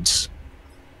heads.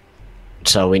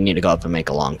 So we need to go up and make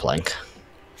a long plank.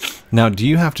 Now, do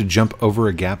you have to jump over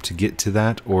a gap to get to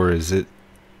that, or is it...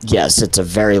 Yes, it's a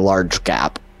very large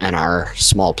gap, and our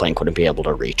small plank wouldn't be able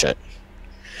to reach it.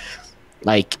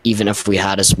 Like, even if we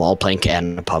had a small plank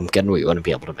and a pumpkin, we wouldn't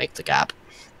be able to make the gap.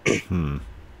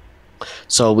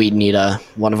 So we need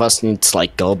one of us needs to,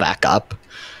 like, go back up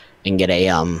and get a,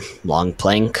 long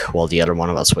plank, while the other one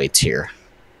of us waits here.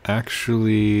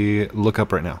 Actually, look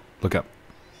up right now. Look up.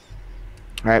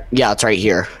 Alright, yeah, it's right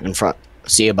here, in front.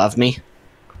 See above me?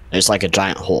 There's, like, a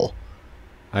giant hole.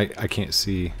 I can't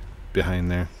see behind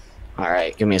there.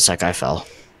 Alright, give me a sec, I fell.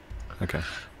 Okay.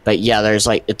 But yeah, there's,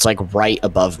 like, it's, like, right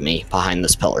above me, behind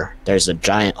this pillar. There's a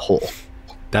giant hole.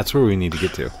 That's where we need to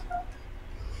get to.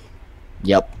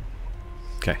 Yep.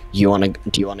 Okay. Do you want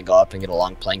to go up and get a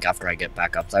long plank after I get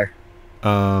back up there?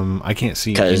 I can't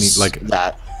see any, like...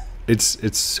 that.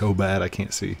 It's so bad I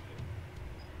can't see.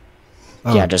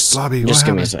 Oh, Yeah, just Bloby, just what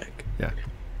give me a happened? sec. Yeah.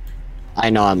 I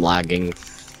know I'm lagging.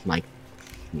 Like,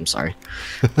 I'm sorry.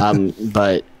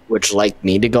 But would you like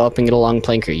me to go up and get a long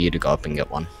plank, or you to go up and get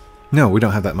one? No, we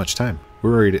don't have that much time.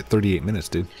 We're already at 38 minutes,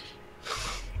 dude.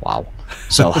 Wow.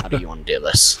 So how do you want to do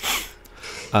this?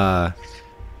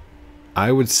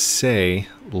 I would say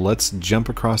let's jump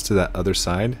across to that other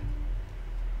side,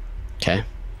 Okay.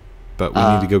 but we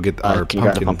need to go get our can you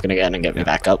grab the pumpkin. pumpkin again and get me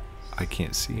back up? I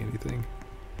can't see anything.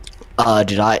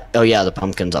 Did I? Oh yeah, the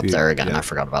pumpkin's up Dude, there again. yeah. I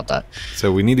forgot about that.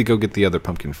 So we need to go get the other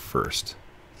pumpkin first.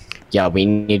 Yeah, we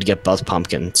need to get both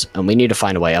pumpkins, and we need to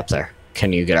find a way up there.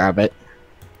 Can you grab it?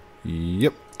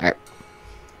 Yep. Alright.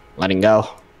 Letting go.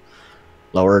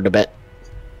 Lower it a bit.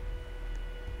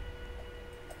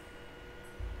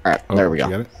 Alright, Oh, there we go.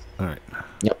 You got it? All right.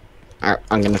 Yep. Alright,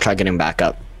 I'm gonna try getting back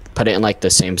up. Put it in like the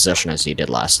same position as you did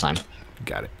last time.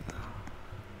 Got it.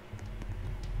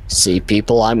 See,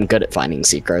 people, I'm good at finding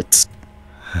secrets.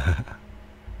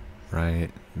 Right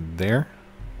there.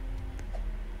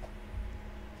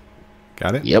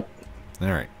 Got it? Yep. All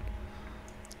right.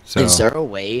 So Is there a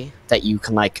way that you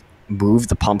can like move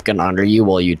the pumpkin under you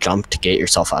while you jump to get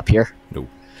yourself up here? no.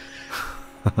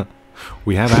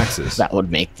 We have axes. That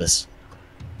would make this.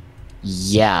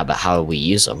 Yeah, but how do we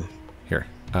use them? Here.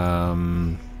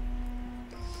 I'm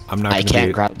not. I gonna can't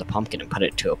be- grab the pumpkin and put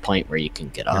it to a point where you can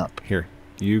get Here, up. here.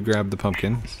 You grab the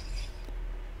pumpkin.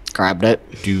 Grabbed it.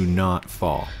 Do not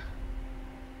fall.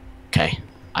 Okay,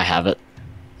 I have it.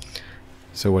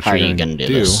 So what How are you're you going gonna to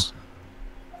do do this?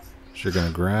 is you're going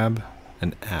to grab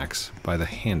an axe by the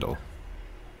handle.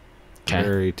 Okay.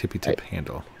 Very tippy tip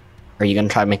handle. Are you gonna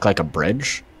try to make like a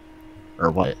bridge,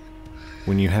 or what?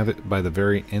 when you have it by the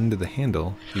very end of the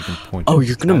handle, you can point Oh, it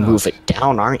you're gonna out. move it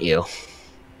down, aren't you?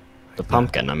 The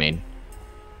pumpkin, I mean.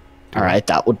 Alright,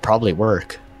 that would probably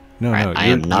work. No, Right, no, I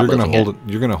am not you're gonna moving hold it.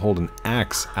 You're gonna hold an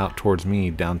axe out towards me,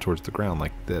 down towards the ground,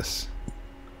 like this.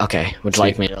 Okay, would you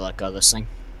like me to let go of this thing?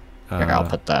 Here, I'll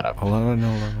put that up. Hold on, no,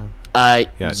 hold on.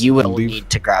 Yeah, you will leave. need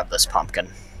to grab this pumpkin.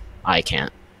 I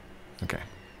can't. Okay.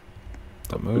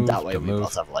 Don't move. That way don't we move.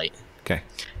 both have light. Okay.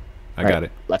 I Alright, got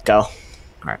it. Let go.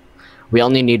 Alright. We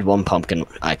only need one pumpkin.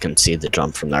 I can see the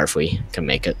jump from there if we can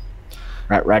make it.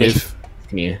 Alright, ready?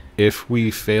 Can you? If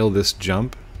we fail this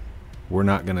jump, we're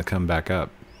not gonna come back up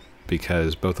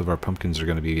because both of our pumpkins are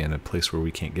gonna be in a place where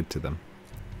we can't get to them.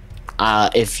 I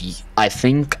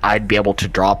think I'd be able to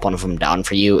drop one of them down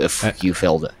for you if you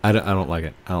failed it. I don't like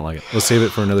it. I don't like it. Let's save it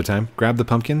for another time. Grab the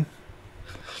pumpkin.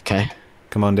 Okay.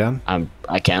 Come on down.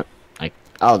 I can't.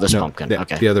 Oh, this pumpkin.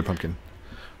 Okay. The other pumpkin.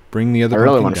 Bring the other I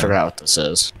pumpkin really want to down. figure out what this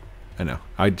is. I know.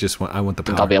 I want the power.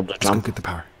 Think I'll be able to Let's jump? go get the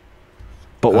power.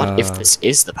 But what if this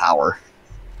is the power?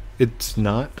 It's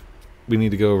not. We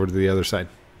need to go over to the other side.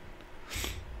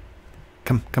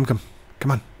 Come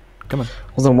on. Well,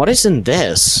 then what is in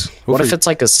this? We'll What if figure- it's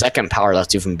like a second power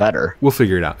that's even better? We'll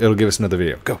figure it out. It'll give us another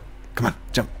video. Go. Come on.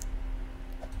 Jump.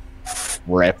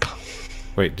 Rip.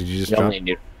 Wait, did you just You drop? only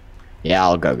need... Yeah,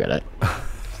 I'll go get it.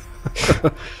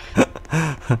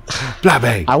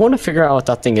 Bloby! I want to figure out what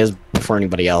that thing is before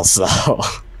anybody else, though.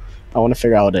 I want to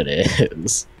figure out what it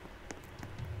is.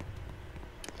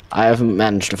 I haven't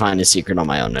managed to find a secret on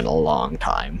my own in a long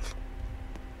time.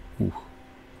 Ooh.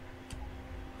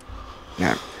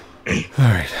 Yeah.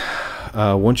 Alright.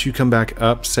 Once you come back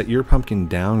up, set your pumpkin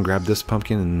down, grab this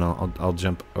pumpkin, and I'll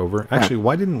jump over. Actually,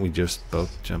 why didn't we just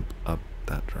both jump up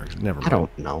that direction? Never mind. I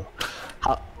don't know.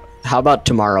 How about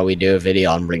tomorrow we do a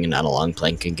video on bringing out a long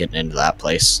plank and getting into that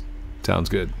place? Sounds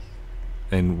good.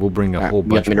 And we'll bring a Alright, whole you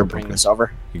bunch want me to more bring pumpkins. this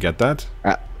over? You got that?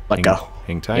 Alright, let go.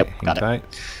 Hang tight. Yep, hang got it. tight.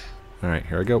 Alright,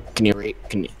 here I go. Can you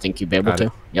think you'd be able Got to?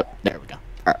 it. Yep, there we go.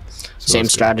 Alright. So Same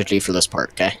let's go. strategy for this part,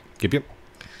 okay? Yep.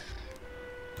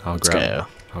 Let's go.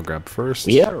 I'll grab first.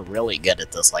 We are really good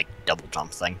at this, like, double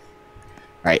jump thing.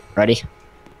 Alright, ready?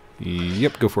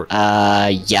 Yep, go for it.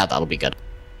 Yeah, that'll be good.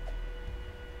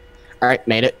 Alright,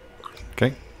 made it.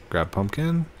 Okay, grab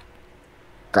pumpkin.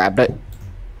 Grabbed it.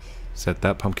 Set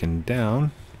that pumpkin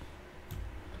down.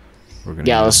 We're gonna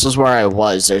Yeah, this is where I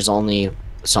was. There's only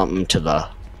something to the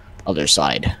other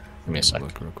side. Give me a sec.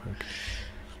 look real quick.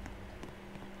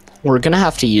 We're gonna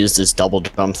have to use this double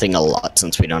jump thing a lot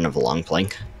since we don't have a long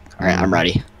plank. Alright, I'm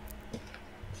ready.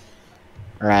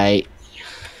 Alright.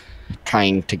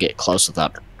 Trying to get close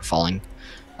without falling.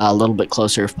 A little bit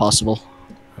closer if possible.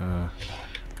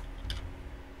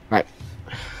 Right.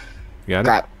 You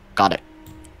got it? Got it.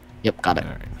 Yep, got it.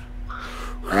 Alright.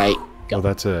 Alright, go. Oh,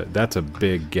 that's a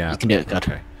big gap. You can do it, good.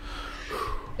 Okay.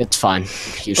 It's fine.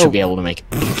 You should be able to make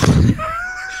it.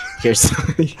 Here's...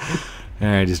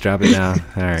 Alright, just drop it down.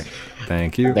 Alright.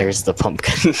 Thank you. There's the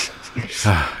pumpkin.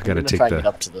 I gotta I'm gonna take try and get the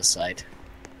up to this side.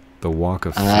 walk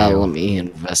of Let fame. me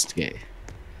investigate.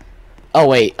 Oh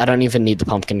wait, I don't even need the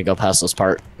pumpkin to go past this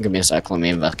part. Give me a sec, let me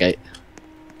investigate.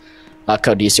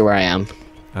 Code, do you see where I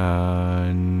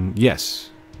am? Yes.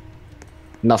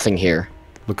 Nothing here.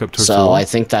 Look up towards the So wall. I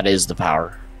think that is the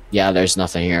power. Yeah, there's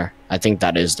nothing here. I think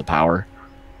that is the power.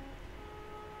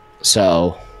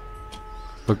 So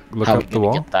Look how are up we the gonna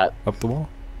wall. get that? Up the wall.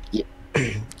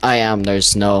 I am.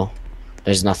 There's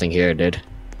nothing here, dude.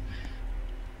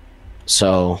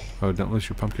 So Oh, don't lose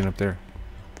your pumpkin up there.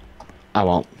 I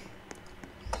won't.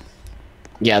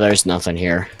 Yeah, there's nothing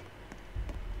here.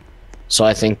 So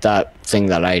I think that thing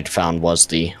that I found was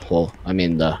the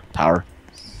the power.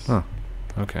 Huh.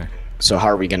 Okay. So how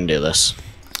are we gonna do this?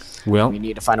 Well, We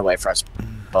need to find a way for us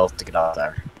both to get out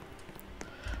there.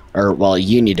 Or, well,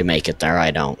 you need to make it there.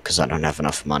 I don't, because I don't have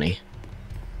enough money.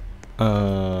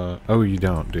 oh, you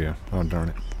don't, do you? Oh, darn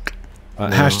it.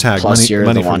 Hashtag Plus, you're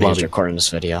money the for one who's Bloby. recording this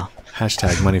video.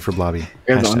 Hashtag money for Bloby.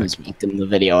 You're the one Hashtag. who's making the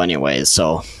video anyways,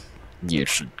 so you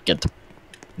should get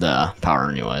the power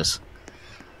anyways.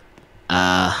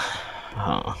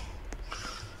 Oh.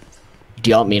 Do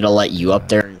you want me to let you up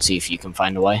there and see if you can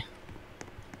find a way?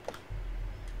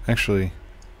 Actually,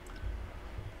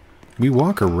 we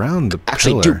walk around the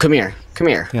Actually, pillar. dude, come here. Come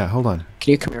here. Yeah, hold on.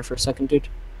 Can you come here for a second, dude?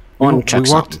 I want to check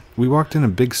something. We walked in a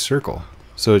big circle,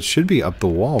 so it should be up the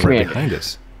wall Come right here. behind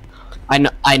us.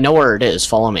 I know where it is.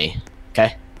 Follow me.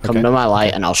 Okay? Come Okay. to my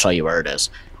light and I'll show you where it is.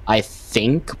 I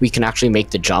think we can actually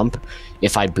make the jump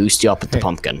if I boost you up with the Hey.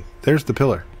 pumpkin. There's the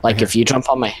pillar. Like right if you jump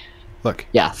on my... here. Look.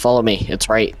 Yeah, follow me. It's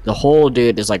right... The whole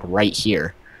dude is like right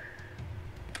here.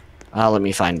 Let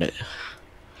me find it.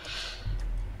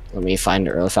 Let me find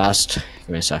it really fast. Give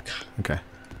me a sec. Okay.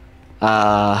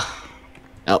 Oh,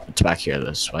 it's back here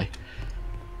this way.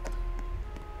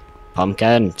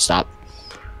 Pumpkin, stop.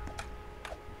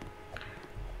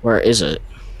 Where is it?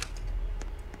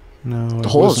 No. The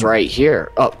hole is right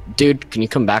here. Oh, dude, can you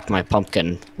come back? My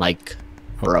pumpkin, like,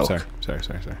 broke. Sorry.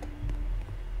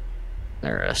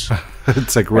 There it is.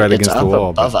 It's like right against the wall.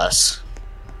 Above us.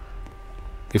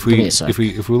 If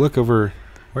we look over,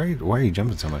 why are you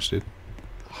jumping so much, dude?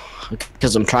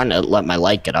 Because I'm trying to let my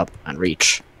light get up and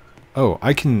reach. Oh,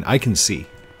 I can see.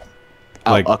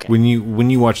 Oh, like okay. when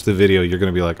you watch the video, you're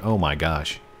gonna be like, oh my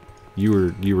gosh, you were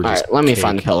All just. right, let me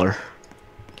find the pillar.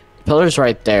 The pillar's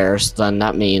right there, so then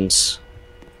that means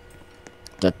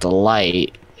that the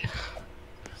light.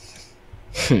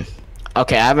 Okay,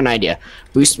 I have an idea.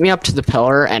 Boost me up to the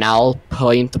pillar, and I'll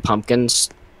point the pumpkin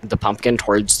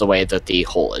towards the way that the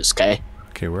hole is. Okay.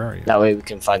 Okay, where are you? That way we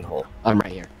can find the hole. I'm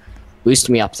right here. Boost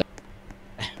me up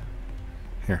there.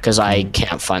 Here. Because I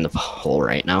can't find the hole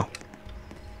right now.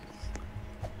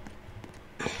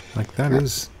 Like that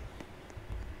is.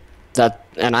 That,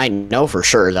 and I know for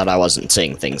sure that I wasn't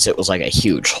seeing things. It was like a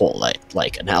huge hole that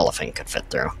like an elephant could fit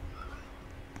through.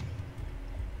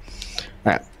 All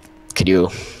right, could you?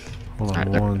 Hold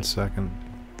on one second.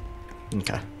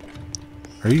 Okay.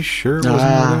 Are you sure it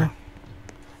wasn't over there?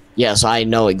 Yes, I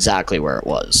know exactly where it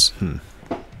was. Would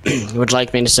you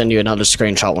like me to send you another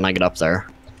screenshot when I get up there?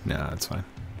 No, that's fine.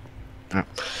 Right.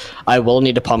 I will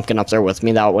need a pumpkin up there with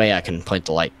me. That way I can point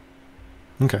the light.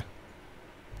 Okay.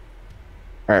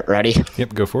 All right, ready?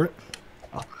 Yep, go for it.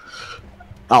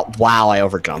 Oh, wow, I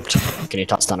overjumped. Can you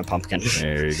toss down a pumpkin?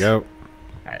 There you go.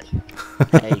 Alright.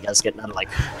 Hey, you guys getting on like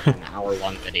an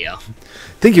hour-long video.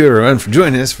 Thank you everyone for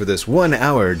joining us for this 1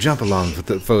 hour jump along with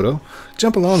the photo.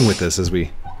 Jump along with us as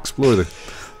we explore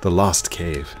the lost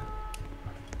cave.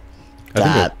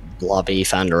 That Bloby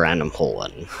found a random hole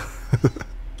in.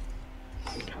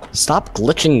 Stop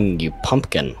glitching, you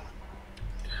pumpkin.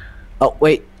 Oh,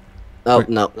 wait. Oh, wait,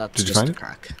 no, that's just a it?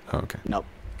 crack. Oh, okay. Nope.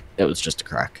 It was just a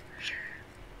crack.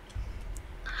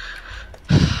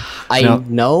 I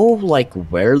know, like,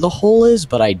 where the hole is,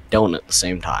 but I don't at the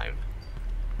same time.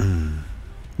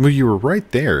 Well, you were right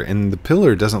there, and the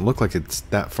pillar doesn't look like it's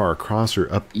that far across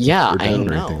or up or down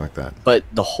or anything like that. But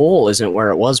the hole isn't where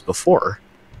it was before.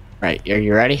 Right, are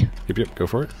you ready? Yep, go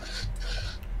for it.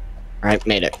 Alright,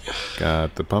 made it.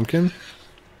 Got the pumpkin.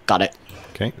 Got it.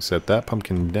 Okay, set that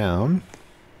pumpkin down.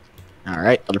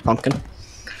 Alright, other pumpkin.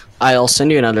 I'll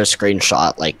send you another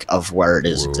screenshot, like, of where it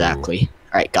is exactly.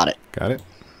 Alright, got it. Got it?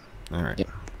 Alright. Yep.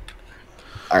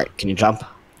 Alright, can you jump?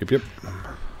 Yep.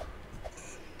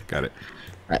 Got it.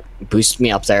 Alright, boost me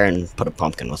up there and put a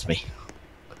pumpkin with me.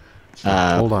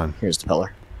 Hold on. Here's the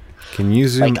pillar. Can you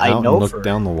zoom out and look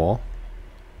down the wall?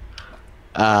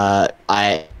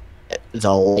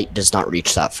 The light does not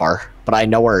reach that far, but I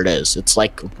know where it is. It's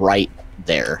like right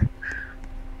there.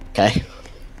 Okay?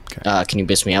 Can you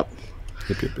boost me up?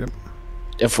 Yep.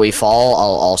 If we fall,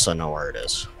 I'll also know where it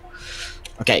is.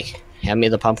 Okay, hand me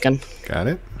the pumpkin. Got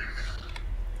it.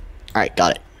 Alright,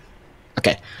 got it.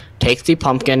 Okay, take the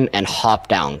pumpkin and hop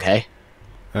down, okay?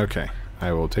 Okay,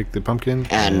 I will take the pumpkin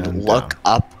and look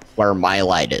up where my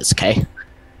light is, okay?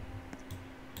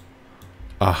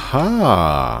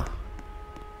 Aha!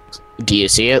 Do you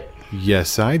see it?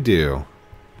 Yes, I do.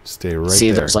 Stay right there.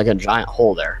 See, there's like a giant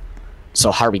hole there.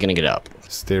 So how are we gonna get up?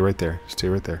 Stay right there. Stay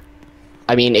right there.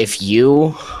 I mean, if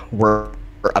you were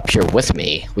up here with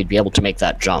me, we'd be able to make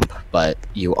that jump, but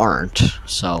you aren't,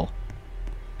 so...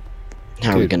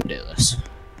 How are we gonna do this?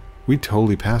 We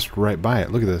totally passed right by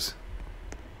it. Look at this.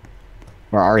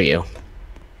 Where are you?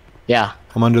 Yeah.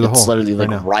 I'm under the hole. It's literally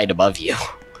like right above you.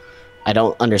 I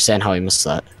don't understand how we missed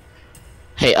that.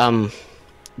 Hey,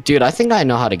 dude, I think I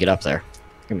know how to get up there.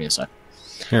 Give me a sec.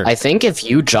 Here. I think if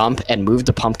you jump and move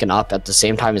the pumpkin up at the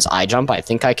same time as I jump, I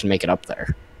think I can make it up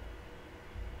there.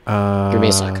 Give me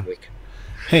a sec.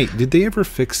 Hey, did they ever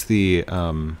fix the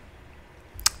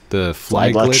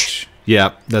flag glitch?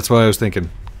 Yeah, that's what I was thinking.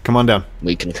 Come on down.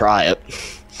 We can try it.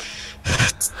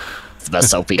 It's the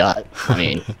best hope we got. I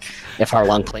mean, if our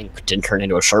long plank didn't turn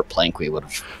into a short plank, we would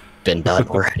have been done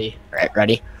already. Alright,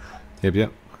 ready?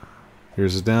 Yep.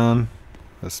 Here's us down.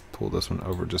 Let's pull this one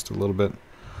over just a little bit.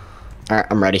 Alright,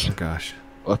 I'm ready. Oh, gosh.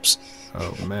 Whoops.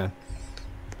 Oh, man.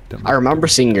 I remember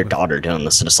seeing your daughter doing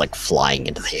this and just like flying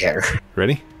into the air.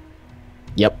 Ready?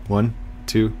 Yep. 1,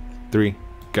 2, 3,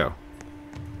 go.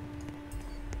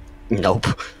 Nope.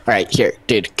 Alright, here.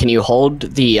 Dude, can you hold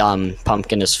the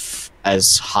pumpkin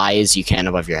as high as you can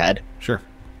above your head? Sure.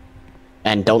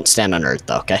 And don't stand under it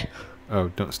though, okay? Oh,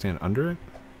 don't stand under it?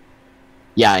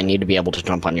 Yeah, I need to be able to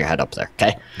jump on your head up there,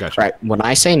 okay? Gotcha. Right, when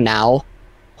I say now,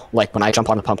 like when I jump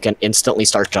on the pumpkin, instantly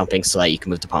start jumping so that you can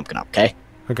move the pumpkin up, okay?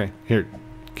 Okay, here.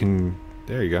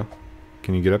 There you go.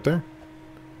 Can you get up there?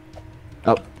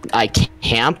 Oh, I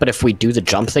can't, but if we do the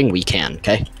jump thing, we can,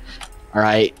 okay?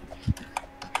 Alright.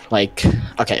 Like,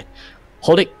 okay.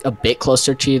 Hold it a bit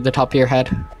closer to the top of your head.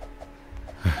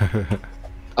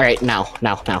 Alright, now.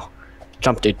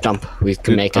 Jump, dude, jump. We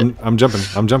can make it. I'm jumping.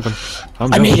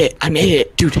 I made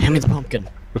it! Dude, hand me the pumpkin.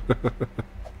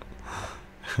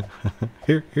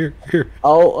 Here.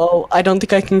 Oh, I don't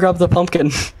think I can grab the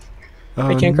pumpkin. Oh,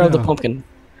 I can't grab the pumpkin.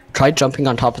 Try jumping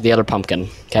on top of the other pumpkin,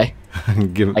 okay?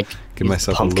 give Like,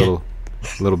 myself pumpkin.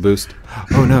 a little boost.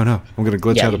 Oh no, I'm gonna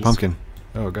glitch Yeah, out a pumpkin.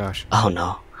 Oh gosh. Oh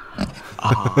no.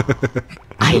 Oh.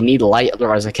 I need light,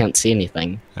 otherwise I can't see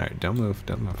anything. Alright, don't move.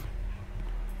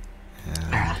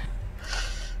 Alright.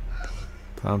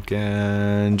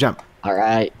 Pumpkin jump.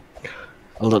 Alright.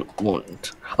 A little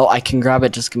moment. Oh, I can grab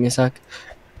it, just give me a sec.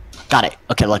 Got it.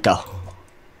 Okay, let go.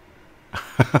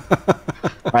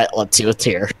 Alright, let's see what's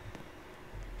here.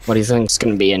 What do you think's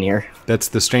gonna be in here? That's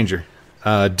the stranger.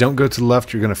 Don't go to the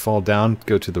left, you're gonna fall down.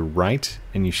 Go to the right,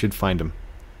 and you should find him.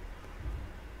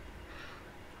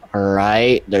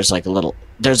 Alright, there's like a little...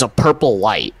 There's a purple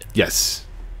light. Yes.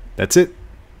 That's it.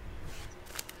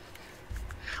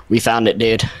 We found it,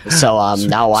 dude. So,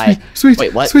 now Sweet.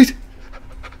 Wait, what? Sweet.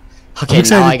 Okay,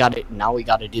 now we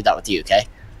gotta do that with you, okay?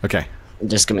 Okay.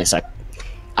 Just give me a sec.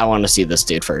 I want to see this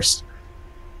dude first.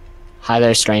 Hi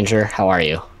there, stranger. How are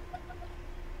you?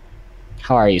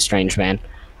 How are you, strange man?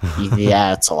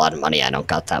 Yeah, it's a lot of money. I don't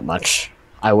got that much.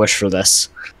 I wish for this.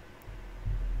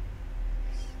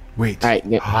 Wait. Alright,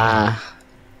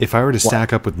 if I were to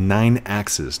stack up with 9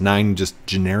 axes, 9 just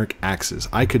generic axes,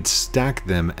 I could stack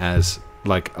them as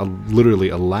like literally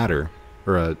a ladder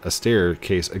or a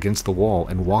staircase against the wall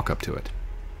and walk up to it.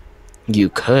 you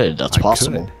could. That's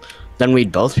possible. Could. Then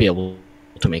we'd both be able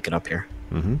to make it up here.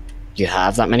 Mm-hmm. You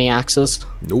have that many axes?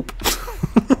 Nope.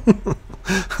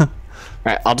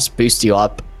 Alright, I'll just boost you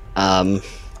up.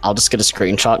 I'll just get a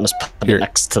screenshot and just put it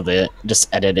next to the...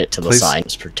 Just edit it to the side.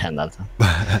 Just pretend that...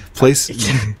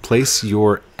 place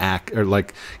your or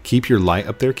like, keep your light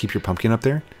up there, keep your pumpkin up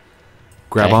there.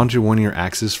 Grab onto one of your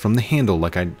axes from the handle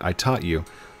like I taught you.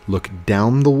 Look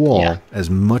down the wall as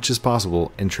much as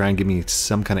possible and try and give me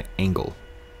some kind of angle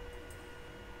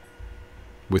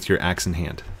with your axe in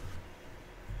hand.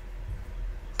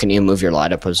 Can you move your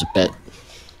light up a bit?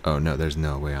 Oh no, there's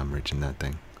no way I'm reaching that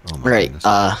thing. Oh my goodness.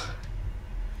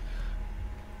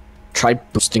 Try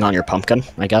boosting on your pumpkin,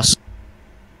 I guess.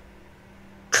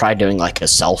 Try doing like a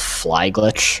self-fly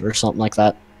glitch or something like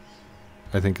that.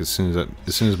 I think as soon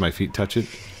as my feet touch it,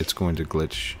 it's going to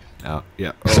glitch out.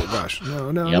 Yeah. Oh gosh.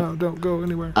 No, don't go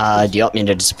anywhere. Do you want me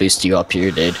to just boost you up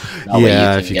here, dude?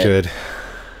 Yeah, if you could.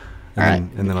 Alright,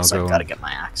 and then I'll go. I gotta get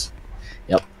my axe.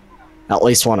 Yep. At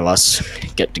least one of us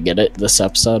get to get it this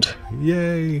episode.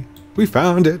 Yay! We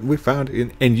found it. We found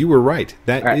it. And you were right.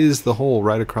 That is the hole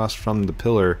right across from the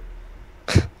pillar.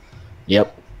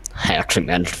 Yep. I actually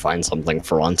managed to find something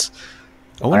for once.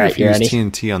 I wonder if you use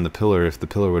TNT on the pillar, if the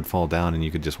pillar would fall down and you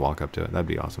could just walk up to it. That'd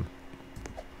be awesome.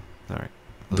 Alright.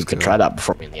 We could try that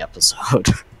before we end the episode.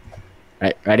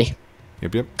 Right, ready?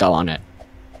 Yep. Go on it.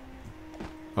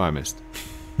 Oh, I missed.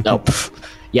 Nope.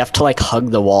 You have to like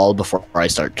hug the wall before I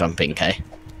start jumping, okay?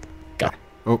 Go.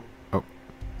 Oh.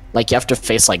 Like you have to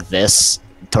face like this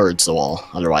towards the wall,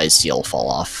 otherwise you'll fall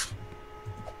off.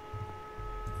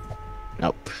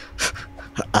 Nope.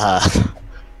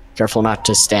 Careful not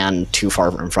to stand too far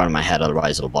in front of my head,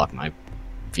 otherwise it'll block my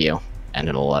view, and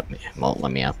it won't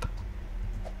let me up.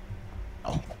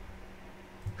 Oh.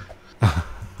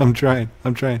 I'm trying.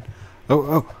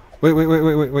 Oh.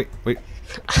 Wait.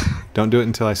 Don't do it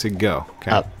until I say go.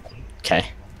 Okay. Okay.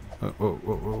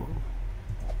 Whoa.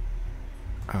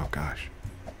 Oh gosh.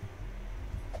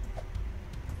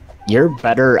 You're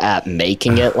better at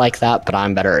making it like that, but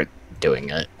I'm better at doing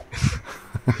it.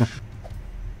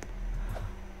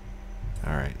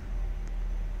 Alright.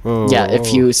 Whoa. Yeah,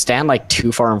 if you stand like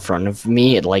too far in front of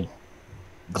me, it like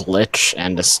glitch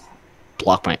and just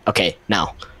block my... Okay,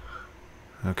 now.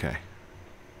 Okay.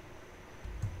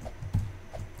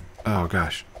 Oh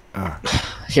gosh.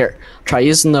 Here, try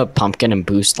using the pumpkin and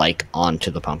boost like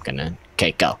onto the pumpkin. And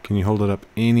okay, go. Can you hold it up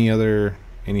any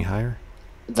higher?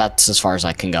 That's as far as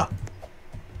I can go.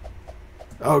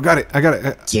 Oh, got it. I got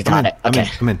it. You got it. Okay.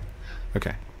 I'm in.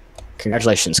 Okay.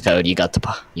 Congratulations, Code. You got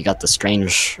the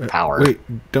strange power. Wait,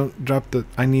 don't drop the...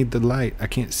 I need the light. I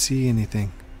can't see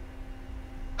anything.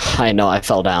 I know, I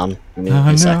fell down.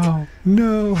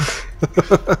 No.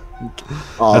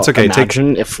 Oh, That's okay.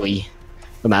 Imagine if we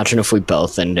Imagine if we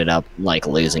both ended up like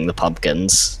losing the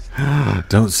pumpkins.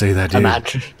 Don't say that,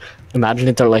 dude. Imagine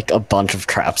if there are like a bunch of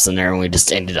traps in there and we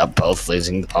just ended up both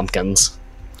losing the pumpkins.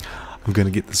 I'm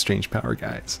gonna get the strange power,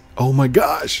 guys. Oh my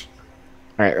gosh.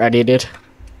 Alright, ready, dude?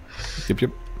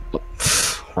 Yep.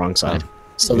 Wrong side.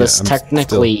 So yeah, this I'm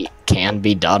technically can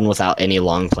be done without any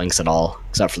long planks at all,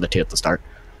 except for the 2 at the start.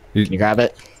 Can you grab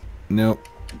it? Nope.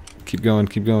 Keep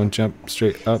going, jump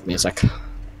straight up. Give me a sec.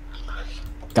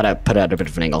 Gotta put it at a bit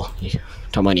of an angle.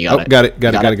 Tell me when you got it.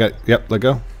 Got it. Yep, let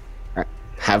go. Alright,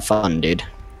 have fun, dude.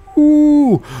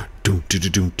 Ooh. Oh,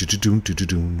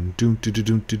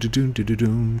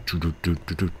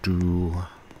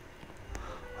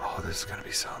 this is gonna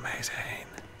be so amazing.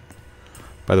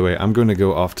 By the way, I'm going to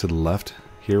go off to the left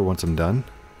here once I'm done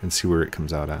and see where it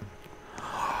comes out at.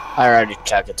 I already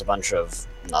checked. It's a bunch of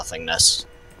nothingness.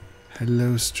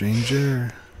 Hello,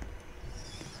 stranger.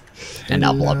 And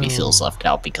now Bloby feels left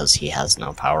out because he has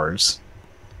no powers.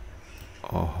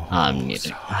 Oh, I need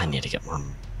to get more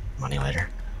money later.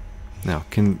 Now,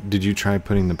 did you try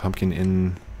putting the pumpkin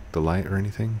in the light or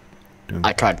anything?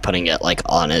 I tried putting it like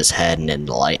on his head and in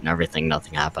the light and everything.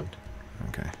 Nothing happened.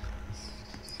 Okay.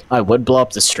 I would blow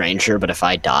up the stranger, but if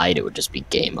I died, it would just be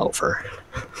game over.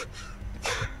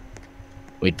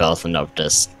 We'd both end up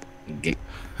just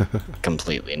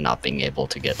completely not being able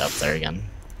to get up there again.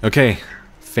 Okay,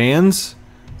 fans,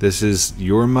 this is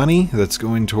your money that's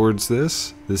going towards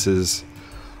this. This is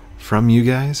from you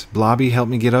guys. Bloby helped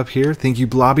me get up here. Thank you,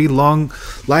 Bloby,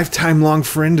 lifetime long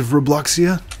friend of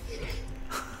Robloxia.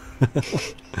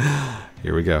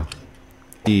 Here we go.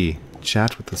 E,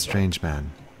 chat with the strange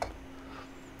man.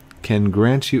 Can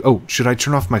grant you... Oh, should I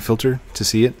turn off my filter to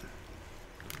see it?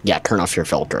 Yeah, turn off your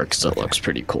filter because it looks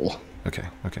pretty cool. Okay.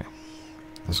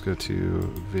 Let's go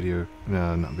to video...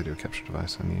 No, not video capture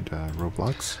device. I need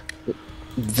Roblox.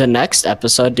 The next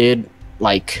episode, dude,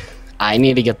 like, I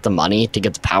need to get the money to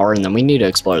get the power, and then we need to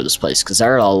explore this place because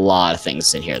there are a lot of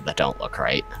things in here that don't look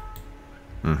right.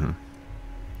 Mm-hmm.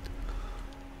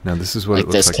 Now, this is what like it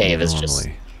looks this like cave normally. is just...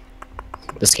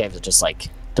 This cave is just, like,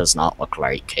 does not look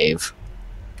right cave.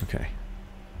 Okay.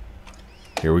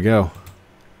 Here we go.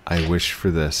 I wish for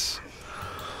this.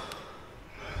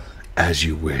 As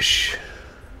you wish.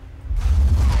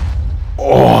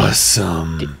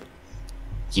 Awesome.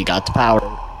 You got the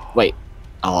power. Wait.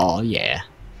 Oh, yeah.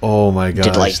 Oh my gosh.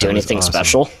 Did, like, do anything awesome.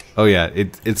 special? Oh yeah,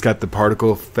 it's got the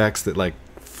particle effects that like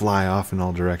fly off in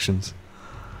all directions.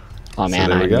 Oh man,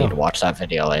 So I go. need to watch that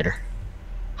video later.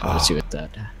 I want to see what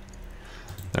that...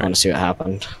 I want to see what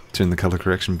happened. Turn the color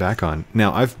correction back on.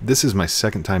 Now, this is my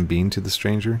second time being to the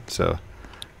stranger, so...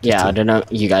 Yeah,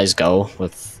 didn't you guys go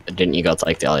with... Didn't you go with,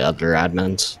 like, the other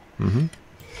admins? Mm-hmm.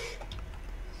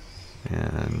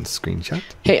 And screenshot.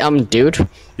 Hey, dude.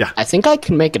 Yeah. I think I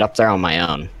can make it up there on my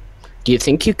own. Do you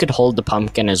think you could hold the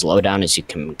pumpkin as low down as you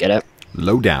can get it?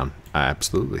 Low down.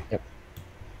 Absolutely. Yep.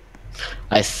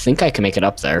 I think I can make it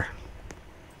up there.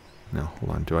 No,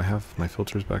 hold on. Do I have my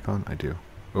filters back on? I do.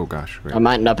 Oh gosh. Right. I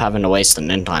might end up having to waste an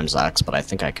end times axe, but I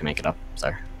think I can make it up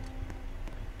there.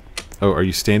 Oh, are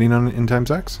you standing on an end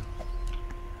times axe?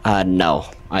 No.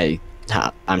 I'm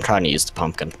trying to use the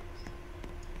pumpkin.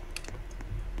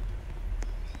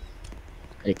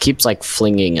 It keeps, like,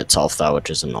 flinging itself, though, which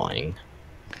is annoying.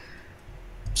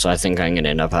 So I think I'm gonna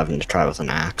end up having to try with an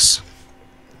axe.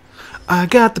 I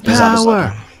got the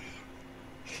power!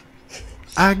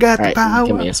 I got the power!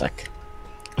 Give me a sec.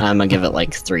 I'm gonna give it,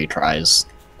 like, 3 tries.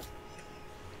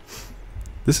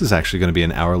 This is actually going to be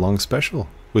an hour-long special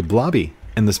with Bloby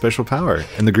and the special power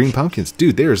and the green pumpkins.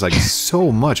 Dude, there's like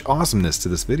so much awesomeness to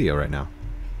this video right now.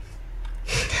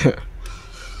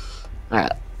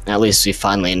 Alright, at least we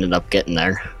finally ended up getting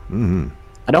there. Mm-hmm.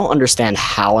 I don't understand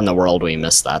how in the world we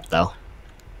missed that, though.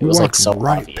 It was like so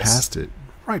right obvious. past it.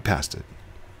 Right past it.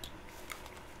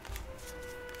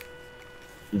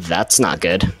 That's not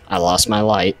good. I lost my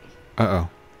light. Uh-oh.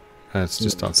 Let's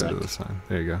just talk to the side.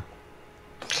 There you go.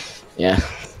 Yeah.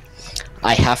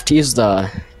 I have to use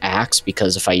the axe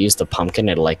because if I use the pumpkin,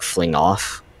 it'll like fling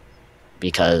off.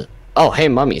 Because... Oh, hey,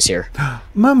 Mummy's here.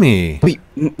 Mummy!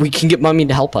 We can get Mummy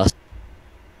to help us.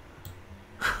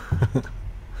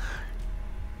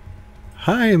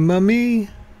 Hi, Mummy!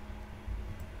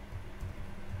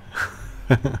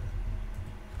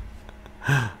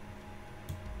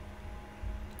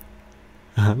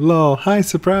 Lol, hi,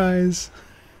 surprise!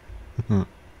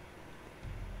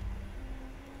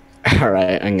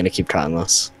 Alright, I'm gonna keep trying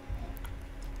this.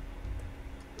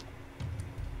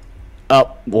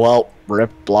 Oh, well,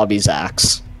 rip Bloby's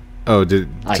axe. Oh, did it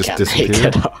I just can't disappear? make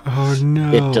it up. Oh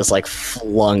no! It just like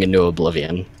flung into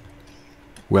oblivion.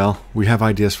 Well, we have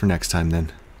ideas for next time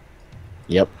then.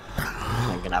 Yep.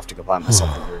 I gonna have to go buy myself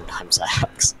a 100 times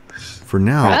axe. For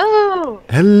now. Oh,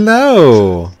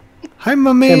 Hello. Hi,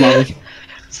 mommy. Hey, mommy.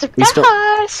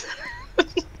 surprise!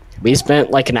 We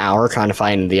spent like an hour trying to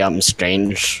find the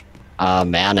strange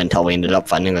man until we ended up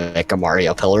finding like a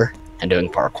Mario pillar and doing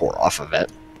parkour off of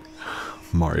it.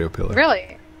 Mario pillar.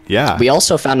 Really? Yeah. We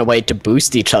also found a way to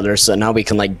boost each other, so now we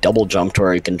can like double jump to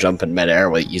where we can jump in midair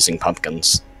with using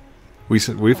pumpkins. We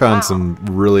found Wow. some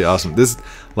really awesome. This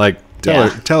like Yeah.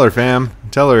 tell her fam.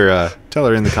 Tell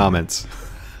her in the comments.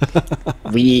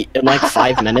 We in like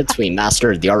 5 minutes we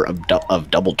mastered the art of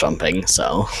double jumping.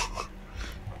 So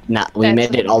now we That's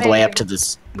made it all the way up amazing. to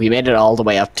this. We made it all the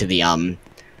way up to the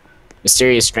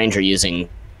mysterious stranger using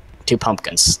 2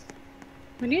 pumpkins.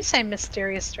 When you say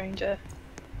mysterious stranger,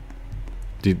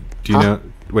 Do you know?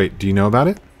 Wait, do you know about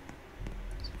it?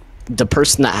 The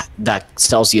person that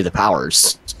sells you the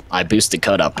powers. I boosted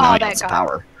code up and now Oh, he that has the guy.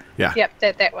 power. Yeah. yep,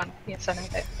 that one. Yes, I know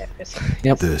that person.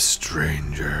 Yep. The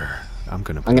stranger. I'm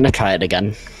gonna Try it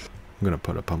again.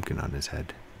 put a pumpkin on his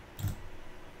head.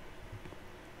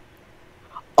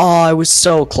 Oh, I was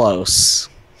so close.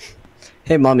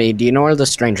 Hey, mommy, do you know where the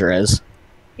stranger is?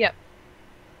 Yep.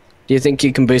 Do you think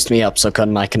you can boost me up so Code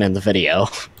and I can end the video?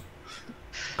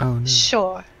 Oh no.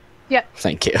 Sure. Yep.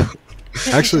 Thank you.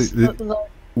 Actually, Just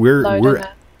We're load we're in a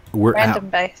we're random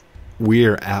at base.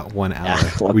 we're at 1 hour.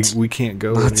 Yeah, let's- we can't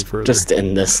go any Let's further. just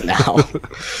end this now.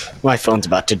 My phone's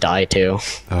about to die too,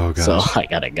 Oh god. so I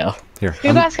gotta go. Here.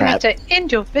 You guys can have crap. to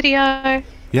end your video.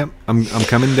 Yep. I'm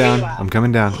coming down. Wow. I'm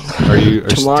coming down. Are you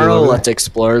still Tomorrow, over there? let's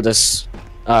explore this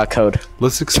code.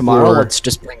 Let's Tomorrow, explore. let's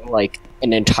just bring like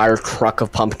an entire truck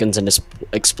of pumpkins and just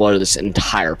explore this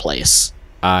entire place.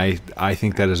 I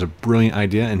think that is a brilliant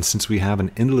idea, and since we have an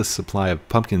endless supply of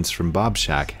pumpkins from Bob's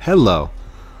Shack, hello.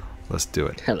 Let's do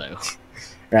it. Hello.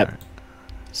 Right.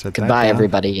 Set that Goodbye, down.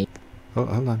 everybody. Oh,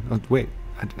 hold on. Oh, wait.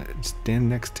 Stand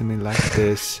next to me like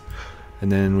this,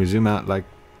 and then we zoom out like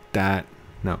that.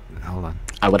 No, hold on.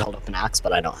 I would hold up an axe,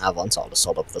 but I don't have one, so I'll just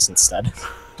hold up this instead.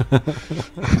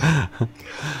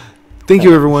 Thank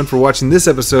you, everyone, for watching this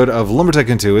episode of Lumber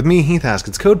Tycoon 2 with me, Heath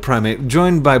Haskins, Code Primate,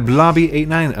 joined by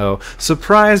Bloby890,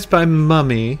 surprised by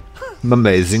Mummy,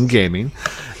 Amazing Gaming,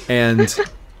 and,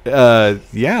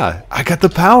 yeah, I got the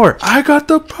power! I got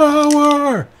the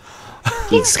power!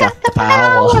 He's got the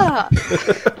power.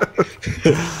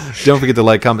 Don't forget to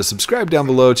like, comment, subscribe down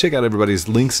below. Check out everybody's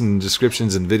links and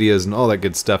descriptions and videos and all that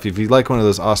good stuff. If you like one of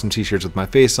those awesome t-shirts with my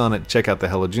face on it, check out the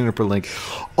Hello Juniper link.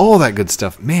 All that good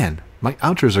stuff. Man, my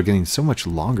outros are getting so much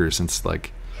longer since,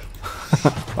 like,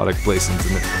 product placements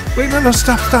in it. Wait, no,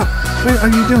 stop. What are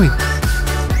you doing?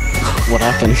 What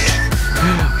happened?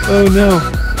 Oh, no.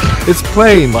 It's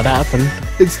playing. What happened?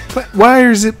 Why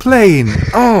is it playing?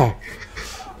 Oh.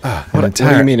 What do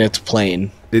you mean it's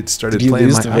playing? It started Did you playing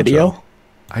lose my the outro. video?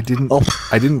 I didn't. Oh.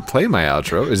 I didn't play my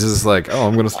outro. It's just like, oh,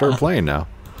 I'm gonna start playing now.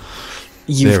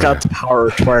 There You've we got go. the power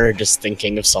to where just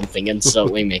thinking of something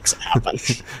instantly makes it happen.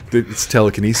 It's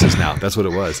telekinesis now. That's what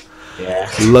it was. Yeah.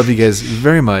 Love you guys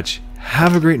very much.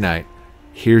 Have a great night.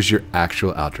 Here's your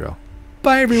actual outro.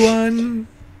 Bye, everyone.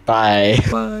 Bye.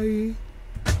 Bye.